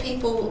 A lot of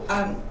people,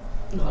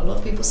 not a lot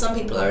of people, some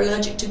people are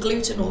allergic to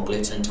gluten or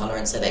gluten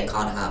intolerant, so they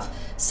can't have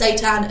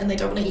seitan and they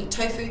don't want to eat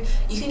tofu.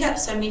 You can get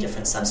so many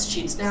different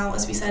substitutes now,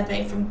 as we said,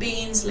 made from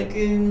beans,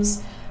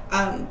 legumes,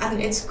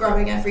 and it's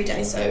growing every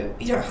day, so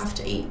you don't have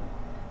to eat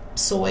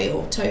soy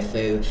or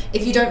tofu.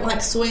 If you don't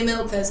like soy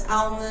milk, there's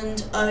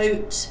almond,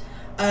 oat,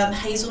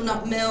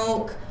 hazelnut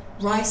milk,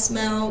 rice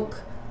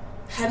milk,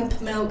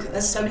 hemp milk.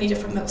 There's so many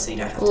different milks, so you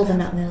don't have all the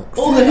nut milks.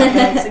 All the nut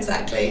milks,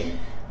 exactly.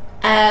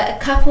 A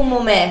couple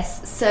more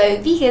myths. So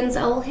vegans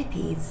are all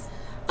hippies.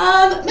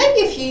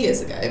 Maybe a few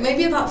years ago,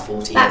 maybe about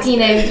 40 Back, years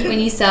ago. You know, when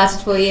you started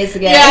 4 years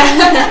ago.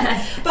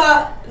 Yeah.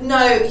 But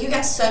no, you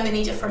get so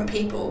many different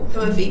people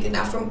who are vegan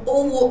now, from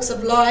all walks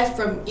of life,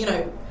 from, you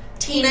know,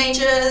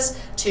 teenagers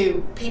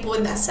to people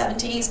in their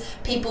 70s,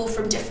 people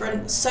from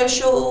different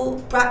social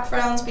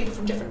backgrounds, people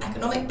from different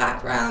economic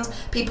backgrounds,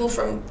 people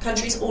from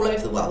countries all over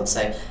the world.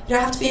 So you don't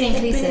have to be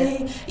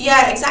inclusive.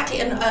 Yeah,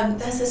 exactly. And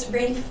there's this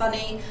really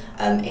funny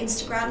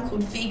Instagram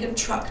called Vegan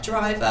Truck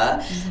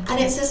Driver, and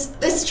it's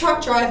this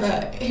truck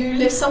driver who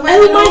lives somewhere.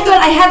 Oh my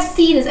god, I have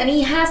seen this, and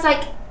he has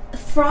like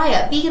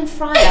vegan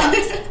fryer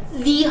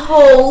the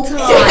whole time.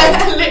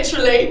 Yeah,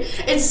 literally.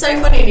 It's so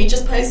funny, and he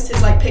just posts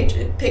his like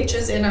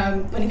pictures in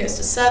when he goes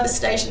to service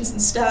stations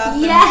and stuff.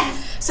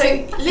 Yes. And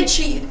so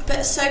literally,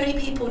 but so many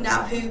people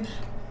now who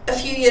a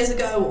few years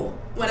ago or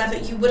whenever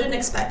you wouldn't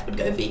expect would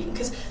go vegan,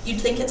 because you'd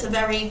think it's a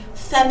very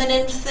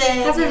feminine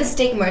thing. It has a bit of a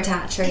stigma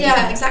attached, right?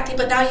 Yeah, exactly.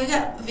 But now you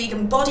get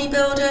vegan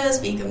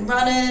bodybuilders, vegan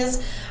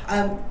runners,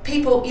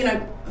 people, you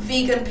know,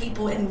 vegan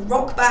people in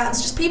rock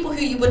bands, just people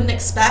who you wouldn't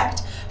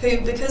expect, who,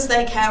 because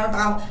they care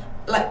about,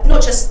 like,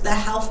 not just their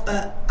health,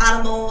 but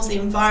animals, the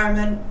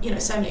environment, you know,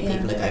 so many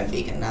people are going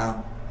vegan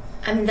now.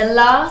 And the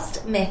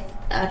last myth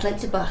I'd like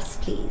to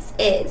bust, please,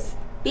 is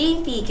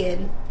being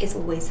vegan is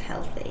always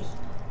healthy.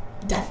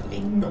 Definitely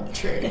not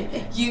true.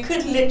 You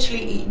could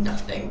literally eat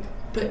nothing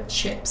but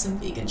chips and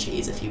vegan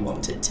cheese if you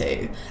wanted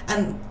to,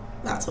 and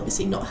that's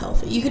obviously not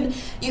healthy. You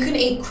can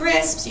eat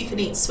crisps, you can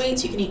eat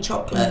sweets, you can eat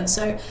chocolate.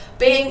 So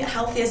being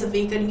healthy as a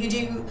vegan, you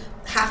do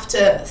have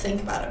to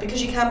think about it,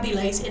 because you can be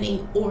lazy and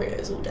eat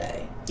Oreos all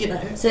day, you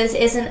know. So this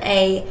isn't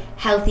a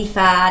healthy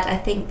fad. I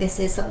think this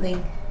is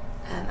something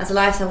as a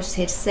lifestyle which is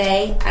here to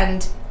stay.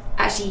 And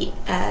actually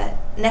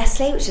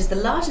Nestle, which is the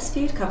largest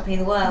food company in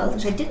the world,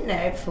 which I didn't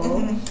know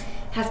before,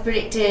 have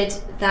predicted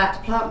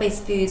that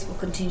plant-based foods will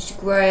continue to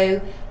grow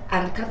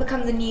and kind of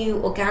become the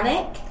new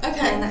organic.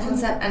 Okay. And that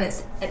concept, and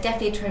it's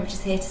definitely a trend which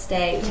is here to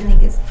stay, which I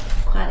think is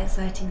quite an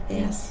exciting thing.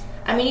 Yes.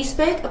 I mean, you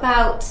spoke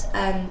about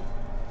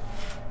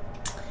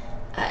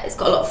it's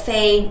got a lot of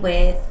fame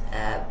with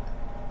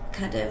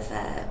kind of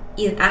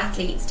even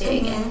athletes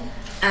doing it,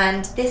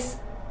 and this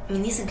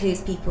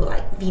includes people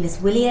like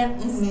Venus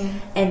Williams,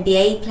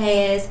 NBA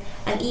players,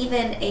 and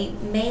even a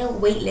male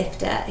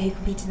weightlifter who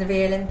competed in the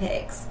Rio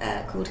Olympics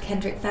called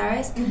Kendrick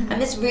Farris.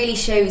 And this really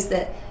shows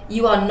that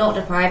you are not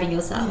depriving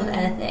yourself of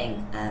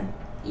anything.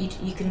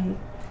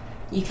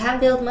 You can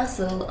build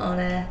muscle on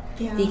a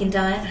vegan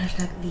diet.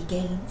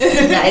 #vegan.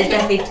 That is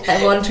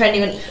definitely one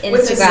trending on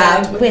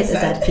Instagram. With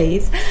a Z,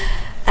 please.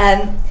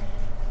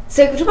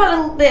 So we'll talk about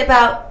a little bit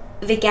about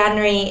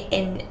veganuary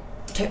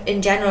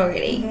in general,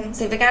 really.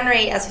 So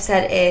veganuary, as we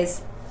said,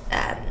 is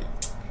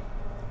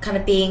kind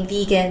of being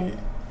vegan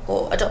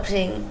or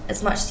adopting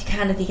as much as you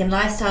can a vegan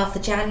lifestyle for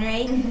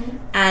January.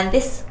 And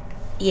this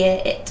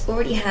year it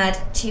already had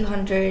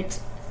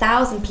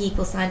 200,000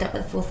 people signed up by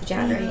the 4th of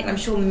January, and I'm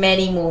sure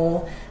many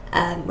more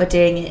were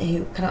doing it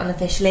who kind of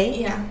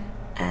unofficially.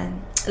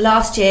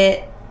 Last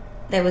year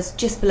there was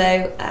just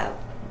below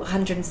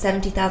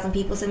 170,000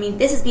 people, so I mean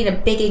this has been a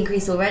big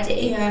increase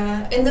already.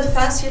 In the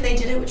first year they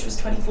did it, which was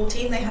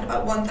 2014, they had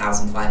about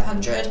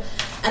 1,500,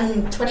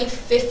 and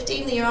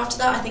 2015, the year after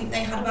that, I think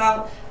they had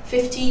about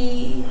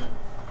 50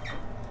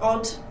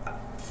 odd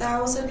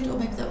thousand, or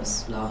maybe that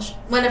was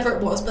whenever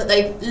it was, but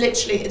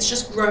it's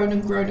just grown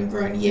and grown and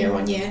grown year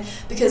on year,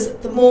 because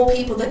the more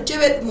people that do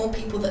it, the more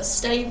people that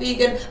stay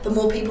vegan, the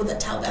more people that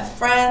tell their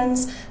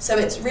friends, so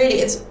it's really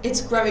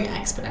it's growing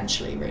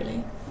exponentially,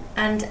 really.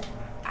 And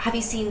have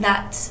you seen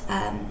that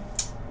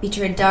be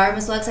true in Durham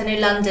as well? Because I know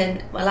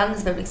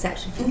London's a bit of an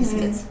exception because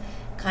it's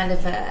kind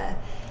of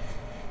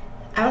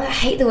I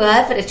hate the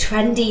word, but a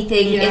trendy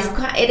thing.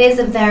 It is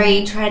a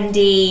very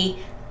trendy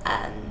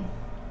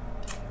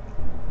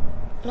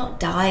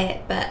not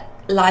diet, but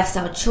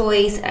lifestyle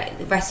choice.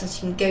 The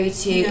restaurants you can go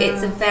to,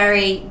 it's a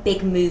very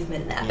big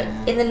movement there.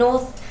 But in the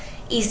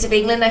northeast of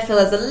England, I feel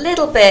there's a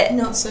little bit,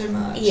 not so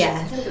much. A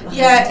little bit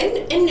behind.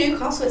 In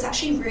Newcastle, it's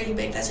actually really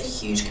big. There's a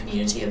huge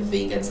community of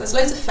vegans. There's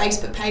loads of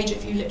Facebook page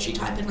if you literally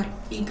type in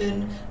like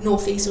vegan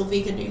northeast or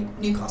vegan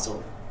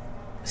Newcastle.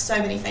 So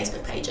many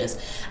Facebook pages,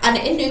 and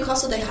in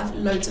Newcastle they have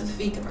loads of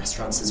vegan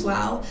restaurants as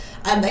well.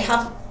 They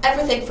have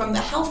everything from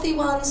the healthy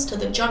ones to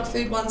the junk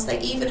food ones. They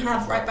even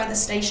have, right by the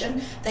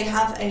station, they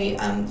have a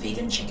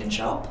vegan chicken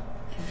shop.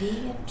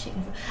 Vegan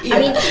chicken. I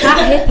mean,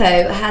 that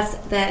Hippo has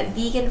their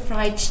vegan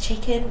fried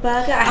chicken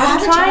burger. I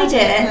haven't tried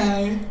it.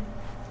 No,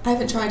 I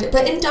haven't tried it.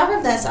 But in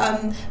Durham, there's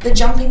the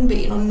Jumping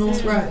Bean on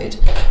North Road,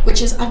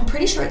 which is, I'm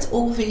pretty sure it's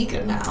all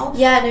vegan now.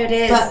 Yeah, no, it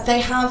is. But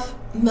they have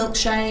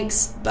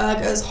milkshakes,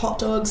 burgers, hot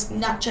dogs,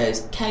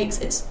 nachos, cakes.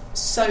 It's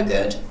so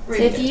good.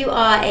 Really. So if you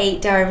are a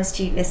Durham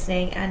student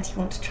listening and you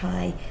want to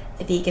try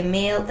a vegan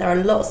meal, there are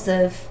lots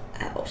of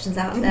options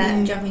out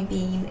there. Jumping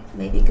Bean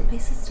may be a good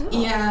place to start.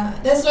 Yeah,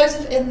 there's loads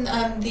of in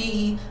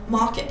the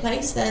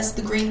marketplace. There's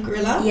the Green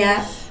Gorilla,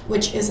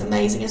 which is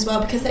amazing as well,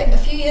 because a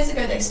few years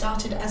ago they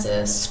started as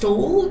a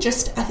stall,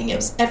 just I think it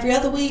was every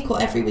other week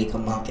or every week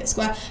on Market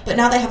Square, but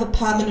now they have a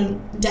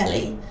permanent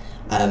deli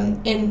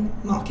in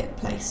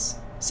Marketplace,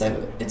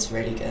 so it's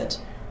really good.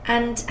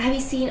 And have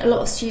you seen a lot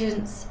of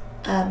students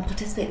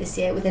participate this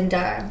year within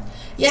Durham?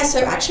 Yeah, so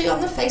actually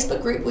on the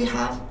Facebook group we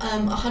have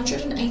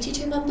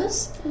 182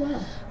 members. Oh, wow.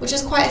 Which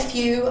is quite a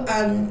few.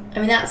 I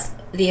mean, that's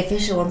the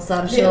official one, so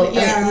I'm sure.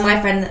 Yeah. I mean,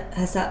 my friend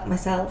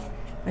myself.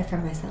 I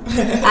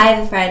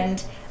have a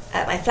friend,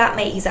 my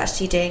flatmate, who's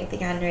actually doing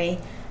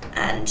Veganuary,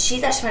 and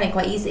she's actually finding it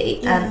quite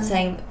easy.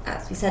 Saying,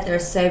 as we said, there are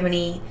so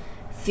many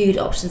food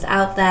options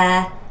out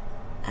there.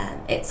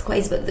 It's quite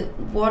easy, but the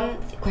one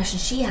question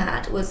she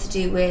had was to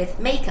do with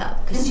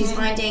makeup, because she's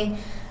finding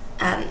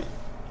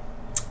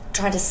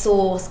trying to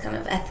source kind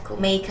of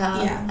ethical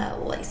makeup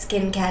or like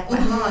skincare quite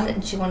hard,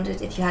 and she wondered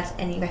if you had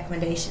any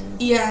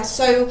recommendations. Yeah,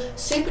 so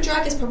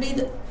Superdrug is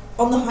probably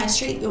on the high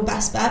street your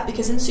best bet,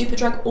 because in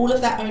Superdrug all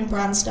of their own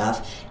brand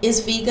stuff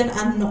is vegan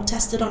and not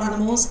tested on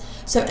animals.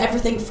 So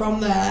everything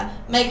from their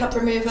makeup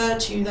remover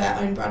to their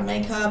own brand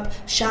makeup,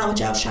 shower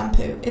gel,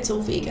 shampoo, it's all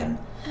vegan.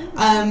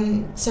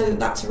 So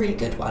that's a really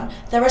good one.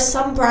 There are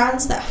some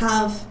brands that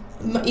have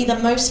either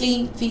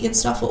mostly vegan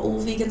stuff or all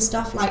vegan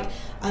stuff, like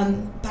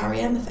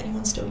Barium, if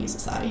anyone still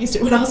uses that. I used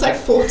it when I was like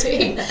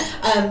 14.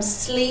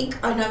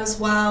 Sleek, I know as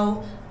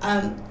well.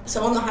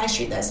 So on the high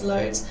street there's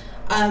loads.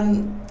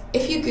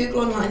 If you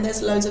Google online,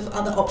 there's loads of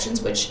other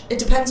options, which it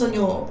depends on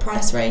your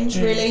price range,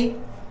 really.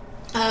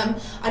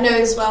 I know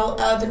as well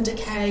Urban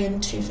Decay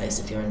and Too Faced,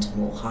 if you're into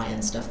more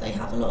high-end stuff, they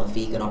have a lot of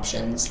vegan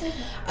options.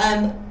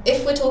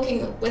 If we're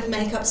talking with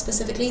makeup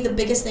specifically, the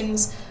biggest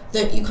things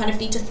that you kind of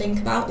need to think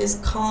about is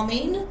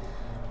Carmine.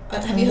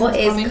 Have you heard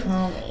of Carmine? What is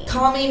Carmine?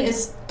 Carmine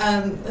is,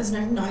 there's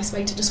no nice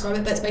way to describe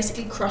it, but it's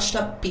basically crushed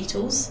up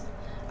beetles.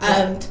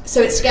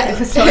 So it's to get... I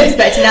was not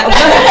expecting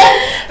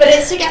that. But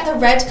it's to get the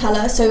red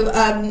colour.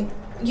 So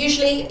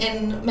usually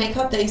in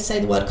makeup they say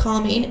the word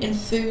Carmine. In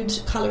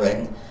food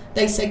colouring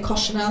they say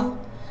Cochineal.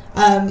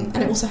 And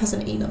it also has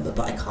an E number,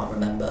 but I can't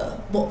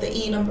remember what the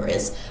E number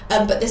is.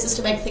 But this is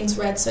to make things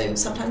red. So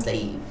sometimes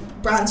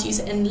brands use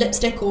it in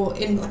lipstick or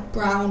in like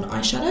brown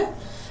eyeshadow.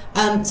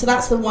 So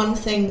that's the one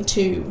thing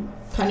to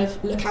kind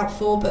of look out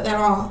for. But there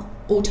are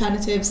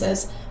alternatives.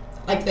 There's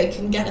like they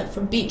can get it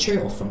from beetroot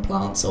or from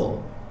plants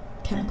or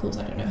chemicals.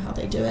 I don't know how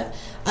they do it.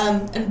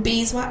 And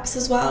beeswax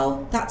as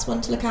well. That's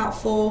one to look out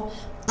for.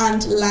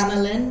 And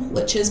lanolin,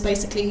 which is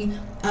basically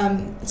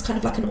it's kind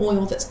of like an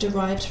oil that's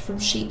derived from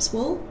sheep's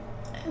wool.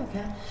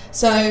 Okay.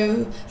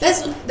 So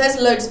there's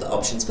loads of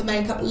options for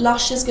makeup.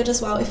 Lush is good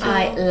as well.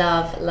 I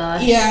love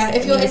Lush. Yeah,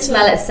 if you're into the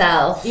smell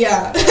itself.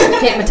 Yeah,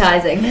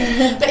 hypnotizing.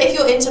 But if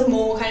you're into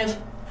more kind of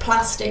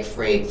plastic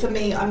free. For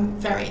me, I'm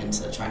very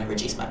into trying to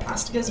reduce my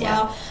plastic as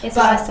well. It's a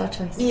lifestyle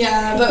choice.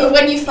 Yeah, but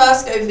when you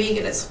first go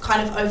vegan, it's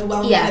kind of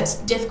overwhelming. Yeah. And it's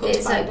difficult.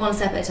 It's like one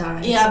step at a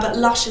time. Yeah, but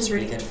Lush is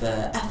really good for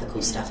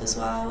ethical stuff as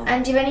well.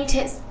 And do you have any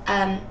tips?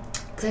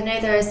 Because I know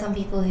there are some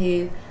people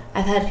who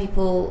I've heard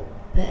people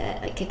put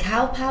like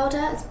cacao powder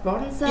as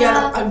bronzer.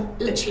 Yeah, I've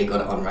literally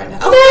got it on right now.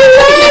 No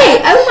way!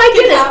 Oh my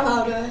goodness! Cacao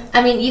powder.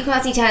 I mean, you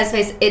can't see Tana's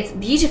face. It's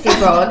beautifully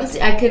bronzed.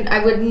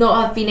 I would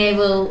not have been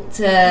able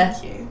to.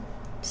 Thank you.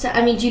 So,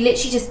 I mean, do you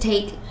literally just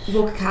take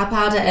raw cacao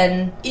powder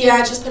and... Yeah,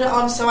 I just put it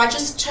on. So I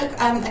just took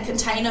a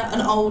container,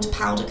 an old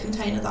powder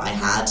container that I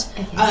had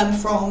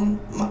from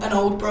an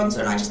old bronzer,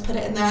 and I just put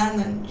it in there, and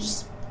then you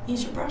just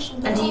use your brush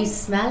and put it on. Do you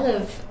smell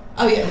of...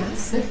 Oh yeah,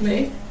 sniff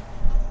me.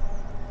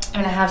 I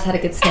mean, I have had a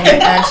good sniff,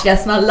 and she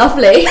does smell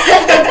lovely.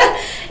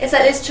 It's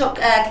like this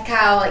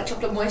cacao, like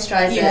chocolate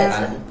moisturiser.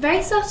 Yeah. It's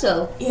very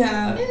subtle.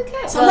 Yeah.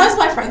 Okay. Sometimes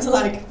my friends are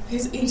like,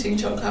 "Who's eating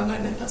chocolate?" I'm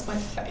like, "No, that's my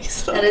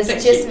face." That is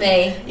just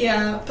me.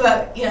 Yeah,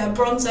 but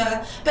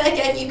bronzer. But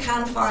again, you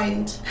can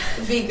find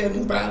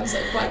vegan brands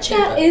that are quite cheap.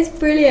 That is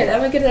brilliant. Oh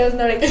my goodness, I was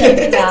not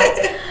expecting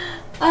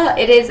that.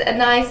 It is a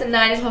nice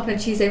 9 o'clock on a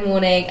Tuesday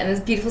morning, and this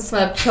beautiful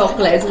smell of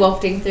chocolate is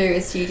wafting through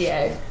a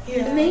studio.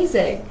 Yeah.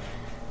 Amazing.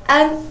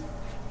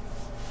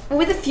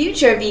 With the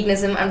future of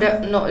veganism,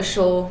 I'm not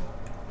sure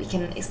we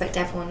can expect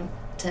everyone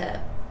to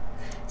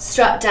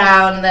strut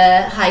down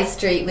the high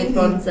street with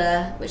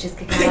bronzer, which is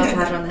cacao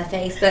powder on their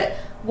face, but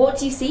what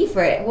do you see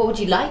for it? What would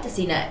you like to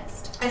see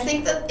next? I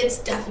think that it's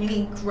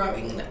definitely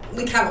growing.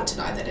 We cannot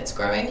deny that it's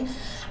growing.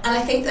 And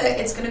I think that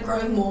it's going to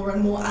grow more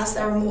and more as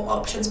there are more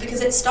options, because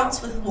it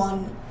starts with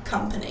one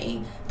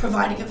company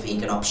providing a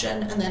vegan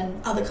option, and then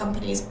other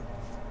companies,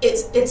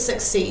 it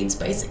succeeds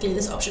basically,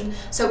 this option.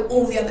 So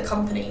all the other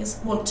companies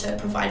want to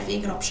provide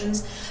vegan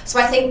options. So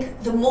I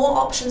think the more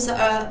options that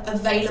are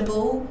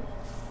available,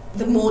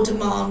 the more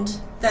demand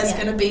there's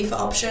going to be for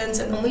options.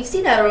 And we've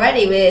seen that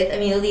already with,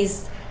 all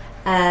these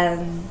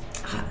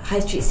high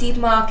street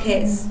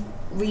supermarkets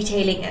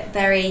retailing at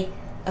very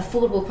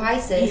affordable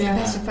prices,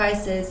 competitive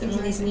prices, and all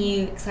these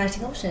new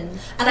exciting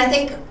options. And I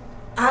think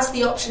as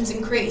the options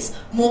increase,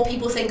 more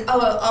people think,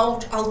 oh,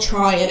 I'll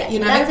try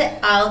it. That's it.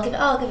 I'll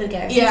give it a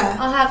go. Yeah.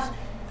 I'll have.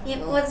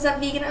 What's that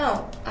vegan?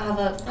 I'll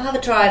have a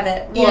try of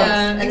it once,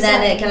 and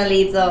then it kind of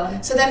leads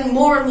on. So then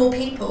more and more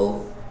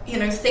people,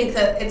 think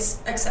that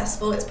it's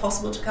accessible, it's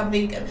possible to become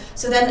vegan.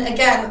 So then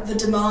again, the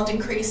demand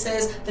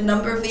increases, the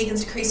number of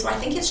vegans decrease. So I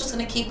think it's just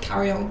going to keep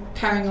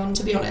carrying on,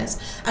 to be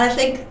honest. And I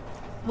think,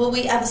 will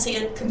we ever see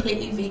a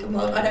completely vegan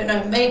world? I don't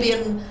know. Maybe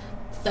in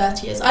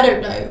 30 years. I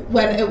don't know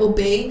when it will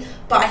be,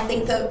 but I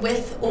think that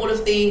with all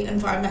of the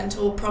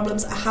environmental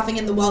problems that are having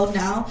in the world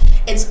now,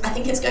 I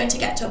think it's going to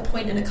get to a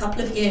point in a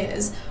couple of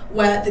years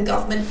where the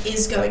government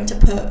is going to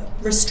put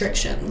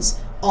restrictions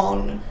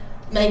on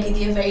maybe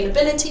the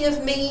availability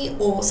of meat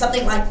or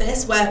something like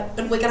this,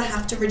 and we're going to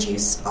have to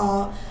reduce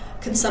our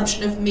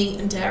consumption of meat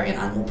and dairy and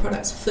animal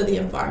products for the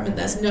environment.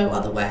 There's no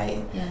other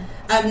way.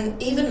 Yeah.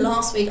 Even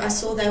last week I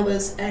saw there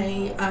was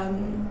a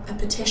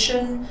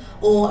petition,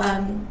 or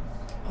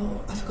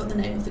I forgot the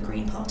name of the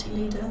Green Party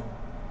leader.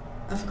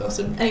 I've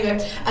forgotten. Anyway,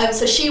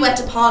 so she went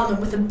to Parliament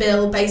with a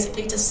bill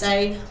basically to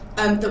say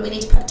that we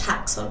need to put a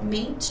tax on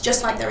meat,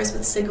 just like there is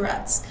with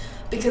cigarettes.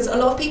 Because a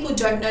lot of people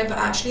don't know, but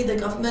actually the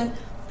government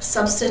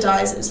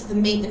subsidises the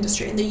meat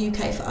industry in the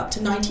UK for up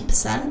to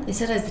 90%. They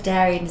subsidise the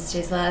dairy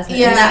industry as well, isn't it?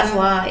 Yeah. And that's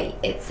why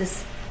it's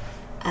this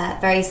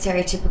very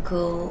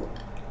stereotypical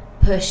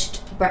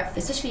pushed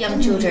breakfast, especially for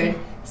young children,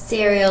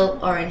 cereal,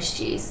 orange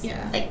juice,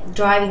 like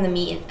driving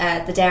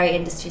the dairy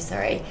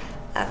industry,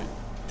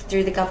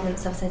 through the government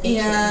subsidization.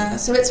 Yeah,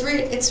 so it's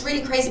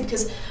really crazy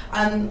because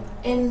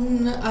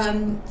in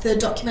the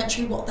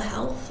documentary What the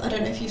Health, I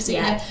don't know if you've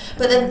seen it,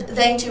 but then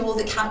they do all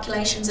the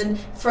calculations, and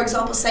for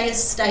example, say a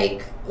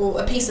steak or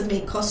a piece of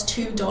meat costs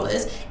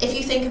 $2. If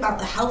you think about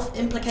the health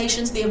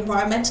implications, the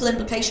environmental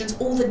implications,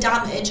 all the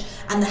damage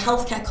and the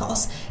healthcare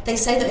costs, they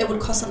say that it would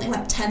cost something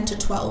like $10 to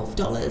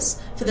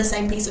 $12 for the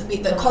same piece of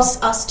meat that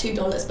costs us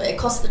 $2, but it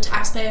costs the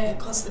taxpayer, it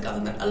costs the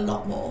government a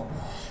lot more.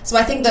 So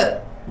I think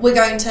that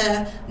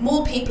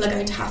more people are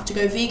going to have to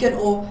go vegan,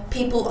 or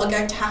people are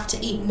going to have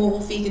to eat more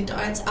vegan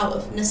diets out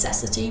of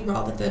necessity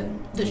rather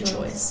than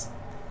choice.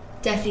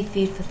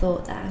 Definitely food for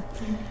thought there.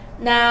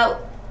 Now,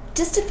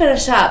 just to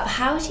finish up,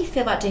 how do you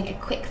feel about doing a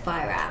quick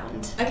fire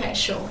round? Okay,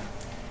 sure.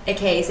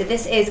 Okay, so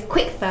this is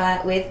quick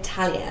fire with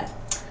Talia.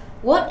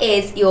 What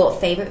is your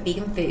favourite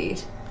vegan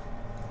food?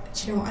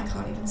 Do you know what? I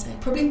can't even say.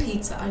 Probably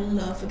pizza. I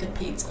love a good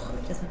pizza.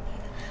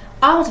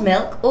 Almond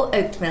milk or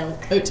oat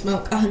milk? Oat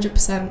milk,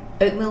 100%.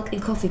 Oat milk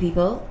and coffee,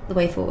 people, the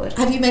way forward.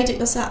 Have you made it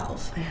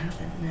yourself? I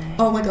haven't, no.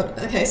 Oh my god,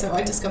 okay, so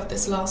I discovered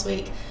this last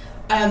week.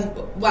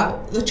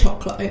 The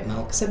chocolate oat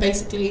milk. So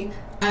basically,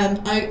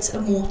 oats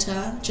and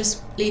water,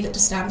 just leave it to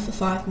stand for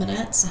 5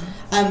 minutes.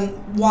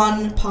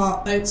 1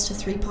 part oats to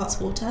 3 parts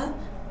water.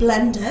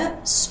 Blend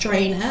it,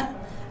 strain it,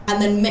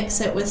 and then mix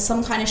it with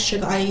some kind of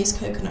sugar. I use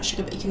coconut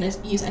sugar, but you can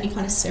use any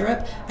kind of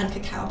syrup and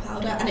cacao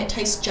powder, and it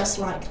tastes just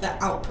like the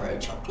Alpro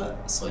chocolate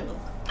soy milk.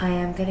 I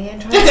am going to go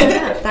and try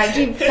that. Thank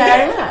you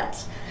very much.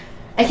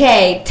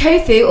 Okay,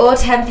 tofu or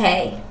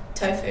tempeh?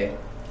 Tofu.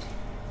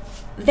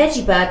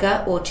 Veggie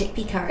burger or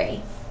chickpea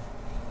curry?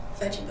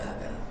 Veggie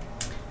burger.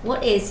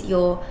 What is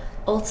your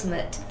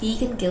ultimate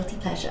vegan guilty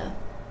pleasure?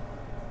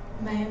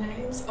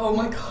 Mayonnaise. Oh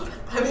my god,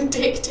 I'm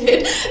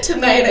addicted to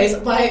mayonnaise.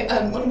 My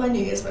one of my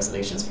New Year's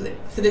resolutions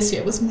for this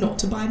year was not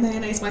to buy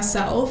mayonnaise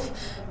myself,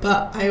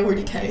 but I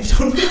already caved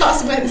on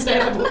last Wednesday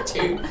and I bought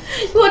 2.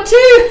 What, 2?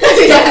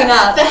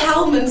 Yeah, the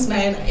Hellmann's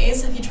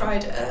mayonnaise. Have you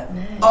tried it?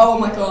 No. Oh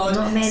my god.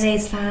 Not a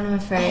mayonnaise fan, I'm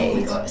afraid. Oh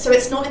my god. So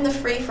it's not in the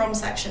free from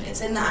section,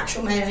 it's in the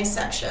actual mayonnaise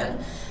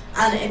section.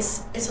 And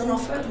it's on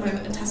offer at the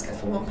moment in Tesco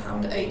for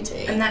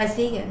 £1.80. And that is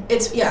vegan?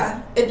 It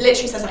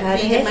literally says like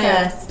vegan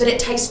mayo, but it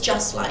tastes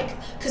just like,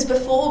 because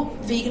before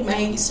vegan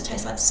mayo used to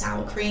taste like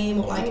sour cream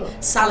or like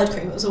salad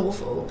cream, it was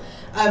awful.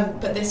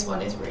 But this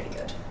one is really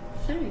good.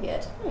 Very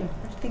good. I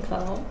have to think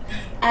about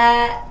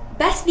that one.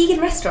 Best vegan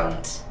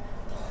restaurant?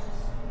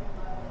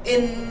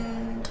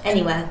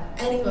 Anywhere.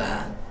 Oh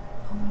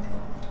my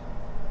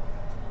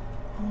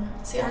god.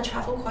 See, I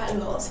travel quite a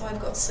lot, so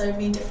I've got so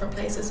many different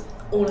places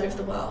all over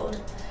the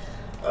world.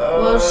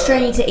 We'll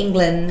strain you to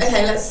England.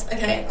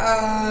 Okay,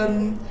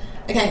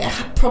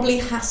 it probably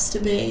has to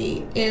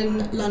be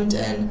in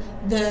London,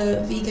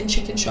 the vegan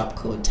chicken shop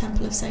called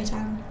Temple of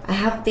Satan. I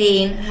have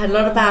heard a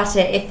lot about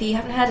it. If you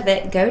haven't heard of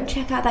it, go and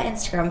check out that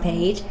Instagram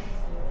page.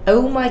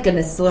 Oh my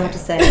goodness, is all I have to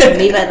say.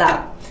 Leave it at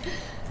that.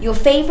 Your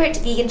favourite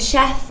vegan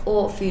chef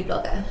or food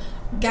blogger?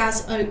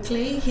 Gaz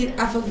Oakley, he's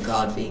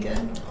avant-garde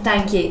vegan.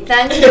 Thank you for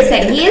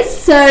saying. He is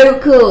so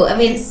cool. I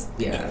mean,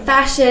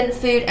 fashion,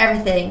 food,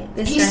 everything.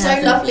 He's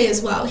so lovely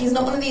as well. He's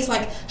not one of these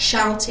like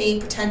shouty,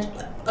 pretentious.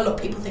 A lot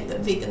of people think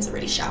that vegans are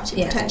really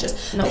shouty,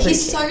 pretentious. But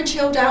he's so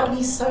chilled out and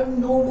he's so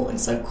normal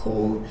and so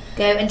cool.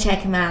 Go and check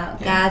him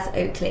out, Gaz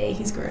Oakley.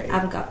 He's great.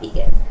 Avant-garde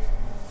vegan.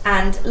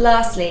 And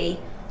lastly,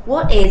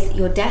 what is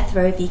your death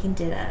row vegan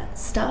dinner?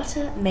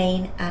 Starter,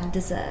 main, and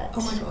dessert.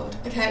 Oh my god.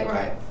 Okay,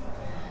 right.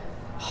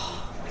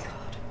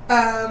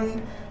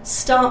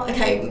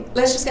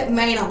 Let's just get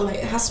main out of the way.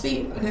 It has to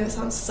be, I know it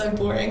sounds so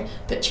boring,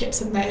 but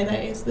chips and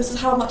mayonnaise. This is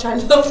how much I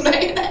love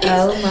mayonnaise.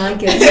 Oh my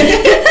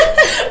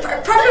goodness.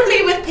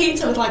 Probably with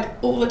pizza with like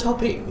all the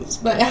toppings,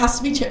 but it has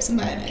to be chips and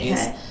mayonnaise.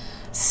 Okay.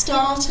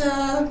 Starter,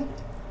 oh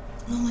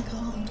my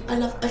god, I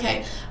love,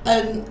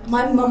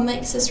 my mum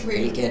makes this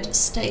really good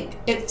steak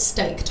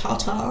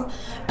tartare.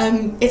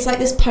 It's like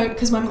this,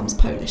 because my mum's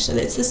Polish, so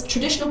it's this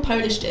traditional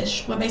Polish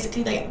dish where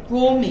basically they get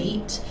raw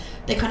meat,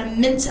 they kind of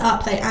mince it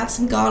up, they add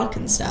some garlic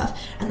and stuff,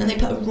 and then they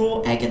put a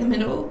raw egg in the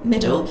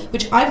middle,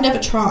 which I've never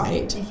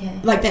tried,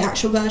 like the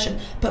actual version.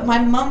 But my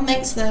mum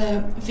makes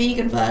the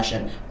vegan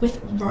version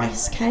with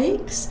rice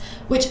cakes,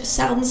 which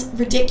sounds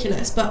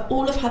ridiculous, but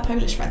all of her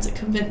Polish friends are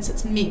convinced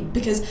it's meat,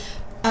 because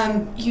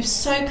you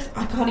soak,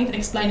 I can't even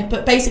explain it,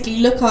 but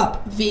basically look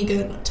up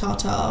vegan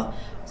tartare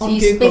on Google.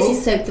 So you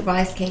basically soak the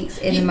rice cakes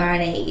in the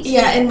marinade?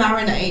 Yeah, in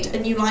marinade,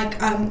 and you like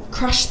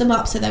crush them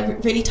up so they're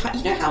really tight.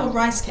 You know how a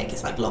rice cake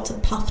is like lots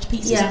of puffed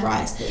pieces of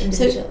rice?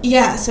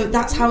 So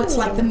that's how it's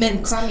like the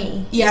mince.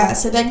 Crummy. Yeah,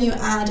 so then you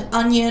add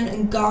onion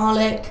and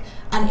garlic,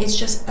 and it's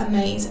just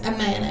amazing, and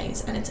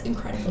mayonnaise, and it's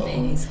incredible.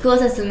 Mayonnaise. Of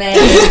course, it's the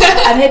mayonnaise.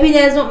 I'm hoping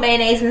there's not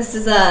mayonnaise in this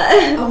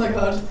dessert. Oh my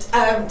god,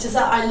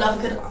 dessert! I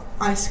love good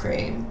ice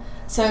cream.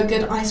 So a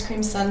good ice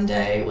cream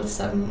sundae with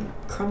some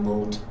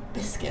crumbled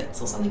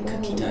biscuits or something,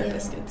 cookie dough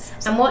biscuits.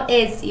 And what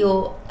is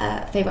your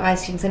favourite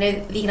ice cream? Because I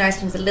know vegan ice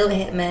cream is a little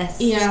hit and miss.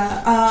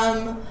 Yeah,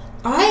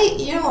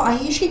 I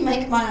usually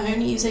make my own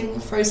using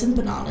frozen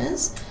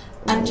bananas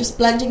and just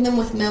blending them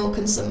with milk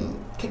and some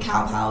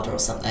cacao powder or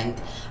something.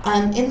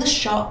 In the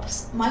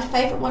shops, my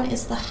favourite one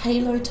is the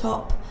Halo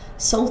Top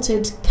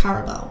salted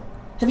caramel.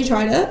 Have you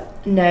tried it?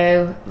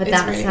 No, but it's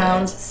that really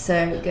sounds good.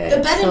 So good.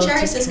 The Ben &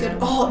 Jerry's is good.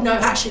 Oh, no,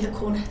 actually the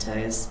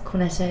Cornettos.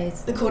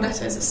 The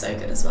Cornettos are so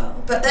good as well.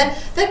 But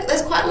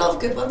there's quite a lot of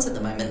good ones at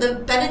the moment. The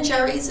Ben &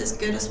 Jerry's is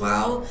good as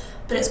well,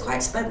 but it's quite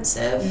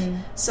expensive.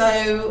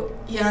 So,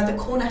 yeah, the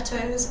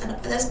Cornettos,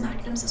 and there's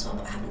Magnums as well,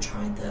 but I haven't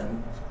tried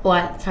them. Oh,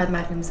 I tried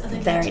Magnums.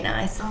 Very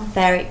nice. Oh.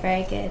 Very,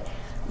 very good.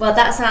 Well,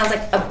 that sounds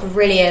like a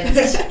brilliant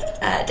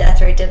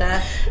death row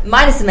dinner,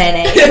 minus the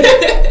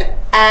mayonnaise.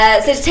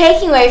 So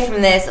taking away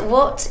from this,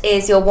 what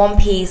is your one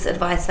piece of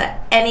advice for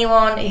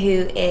anyone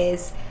who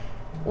is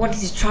wanting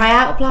to try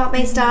out a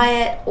plant-based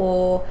diet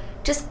or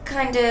just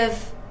kind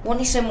of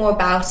wanting to know more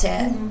about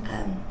it,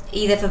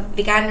 either for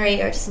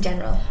veganuary or just in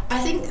general? I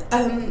think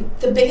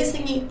the biggest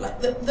thing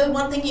the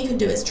one thing you can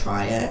do is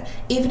try it,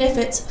 even if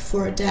it's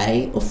for a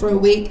day or for a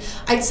week.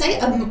 I'd say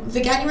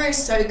veganuary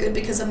is so good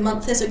because a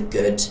month is a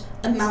good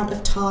amount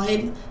of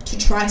time to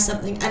try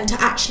something and to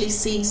actually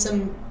see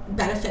some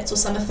benefits or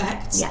some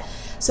effects. Yeah.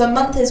 So a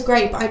month is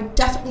great, but I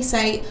definitely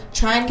say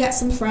try and get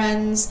some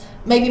friends,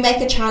 maybe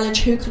make a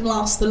challenge, who can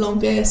last the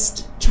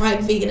longest, trying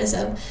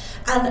veganism,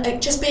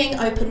 and just being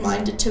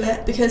open-minded to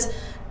it, because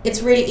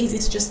it's really easy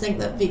to just think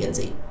that vegans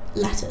eat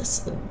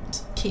lettuce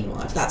and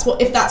quinoa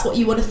if that's what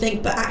you want to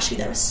think. But actually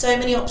there are so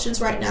many options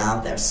right now,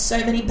 there are so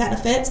many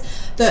benefits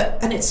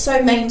and it's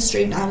so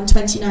mainstream now in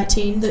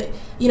 2019 that,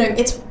 you know,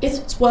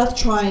 it's worth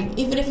trying.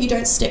 Even if you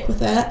don't stick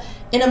with it,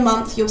 in a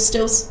month you'll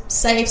still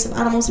save some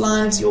animals'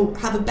 lives, you'll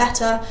have a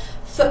better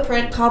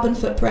carbon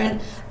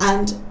footprint,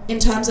 and in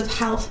terms of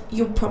health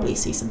you'll probably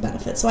see some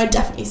benefits. So I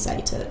definitely say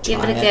to try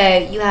give it a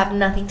go. You have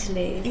nothing to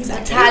lose.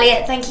 Exactly.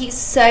 Natalia, thank you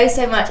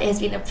so much. It has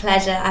been a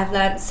pleasure. I've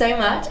learned so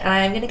much, and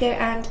I'm going to go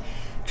and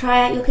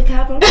try out your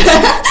cacao.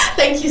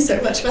 Thank you so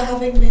much for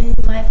having me.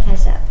 My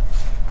pleasure.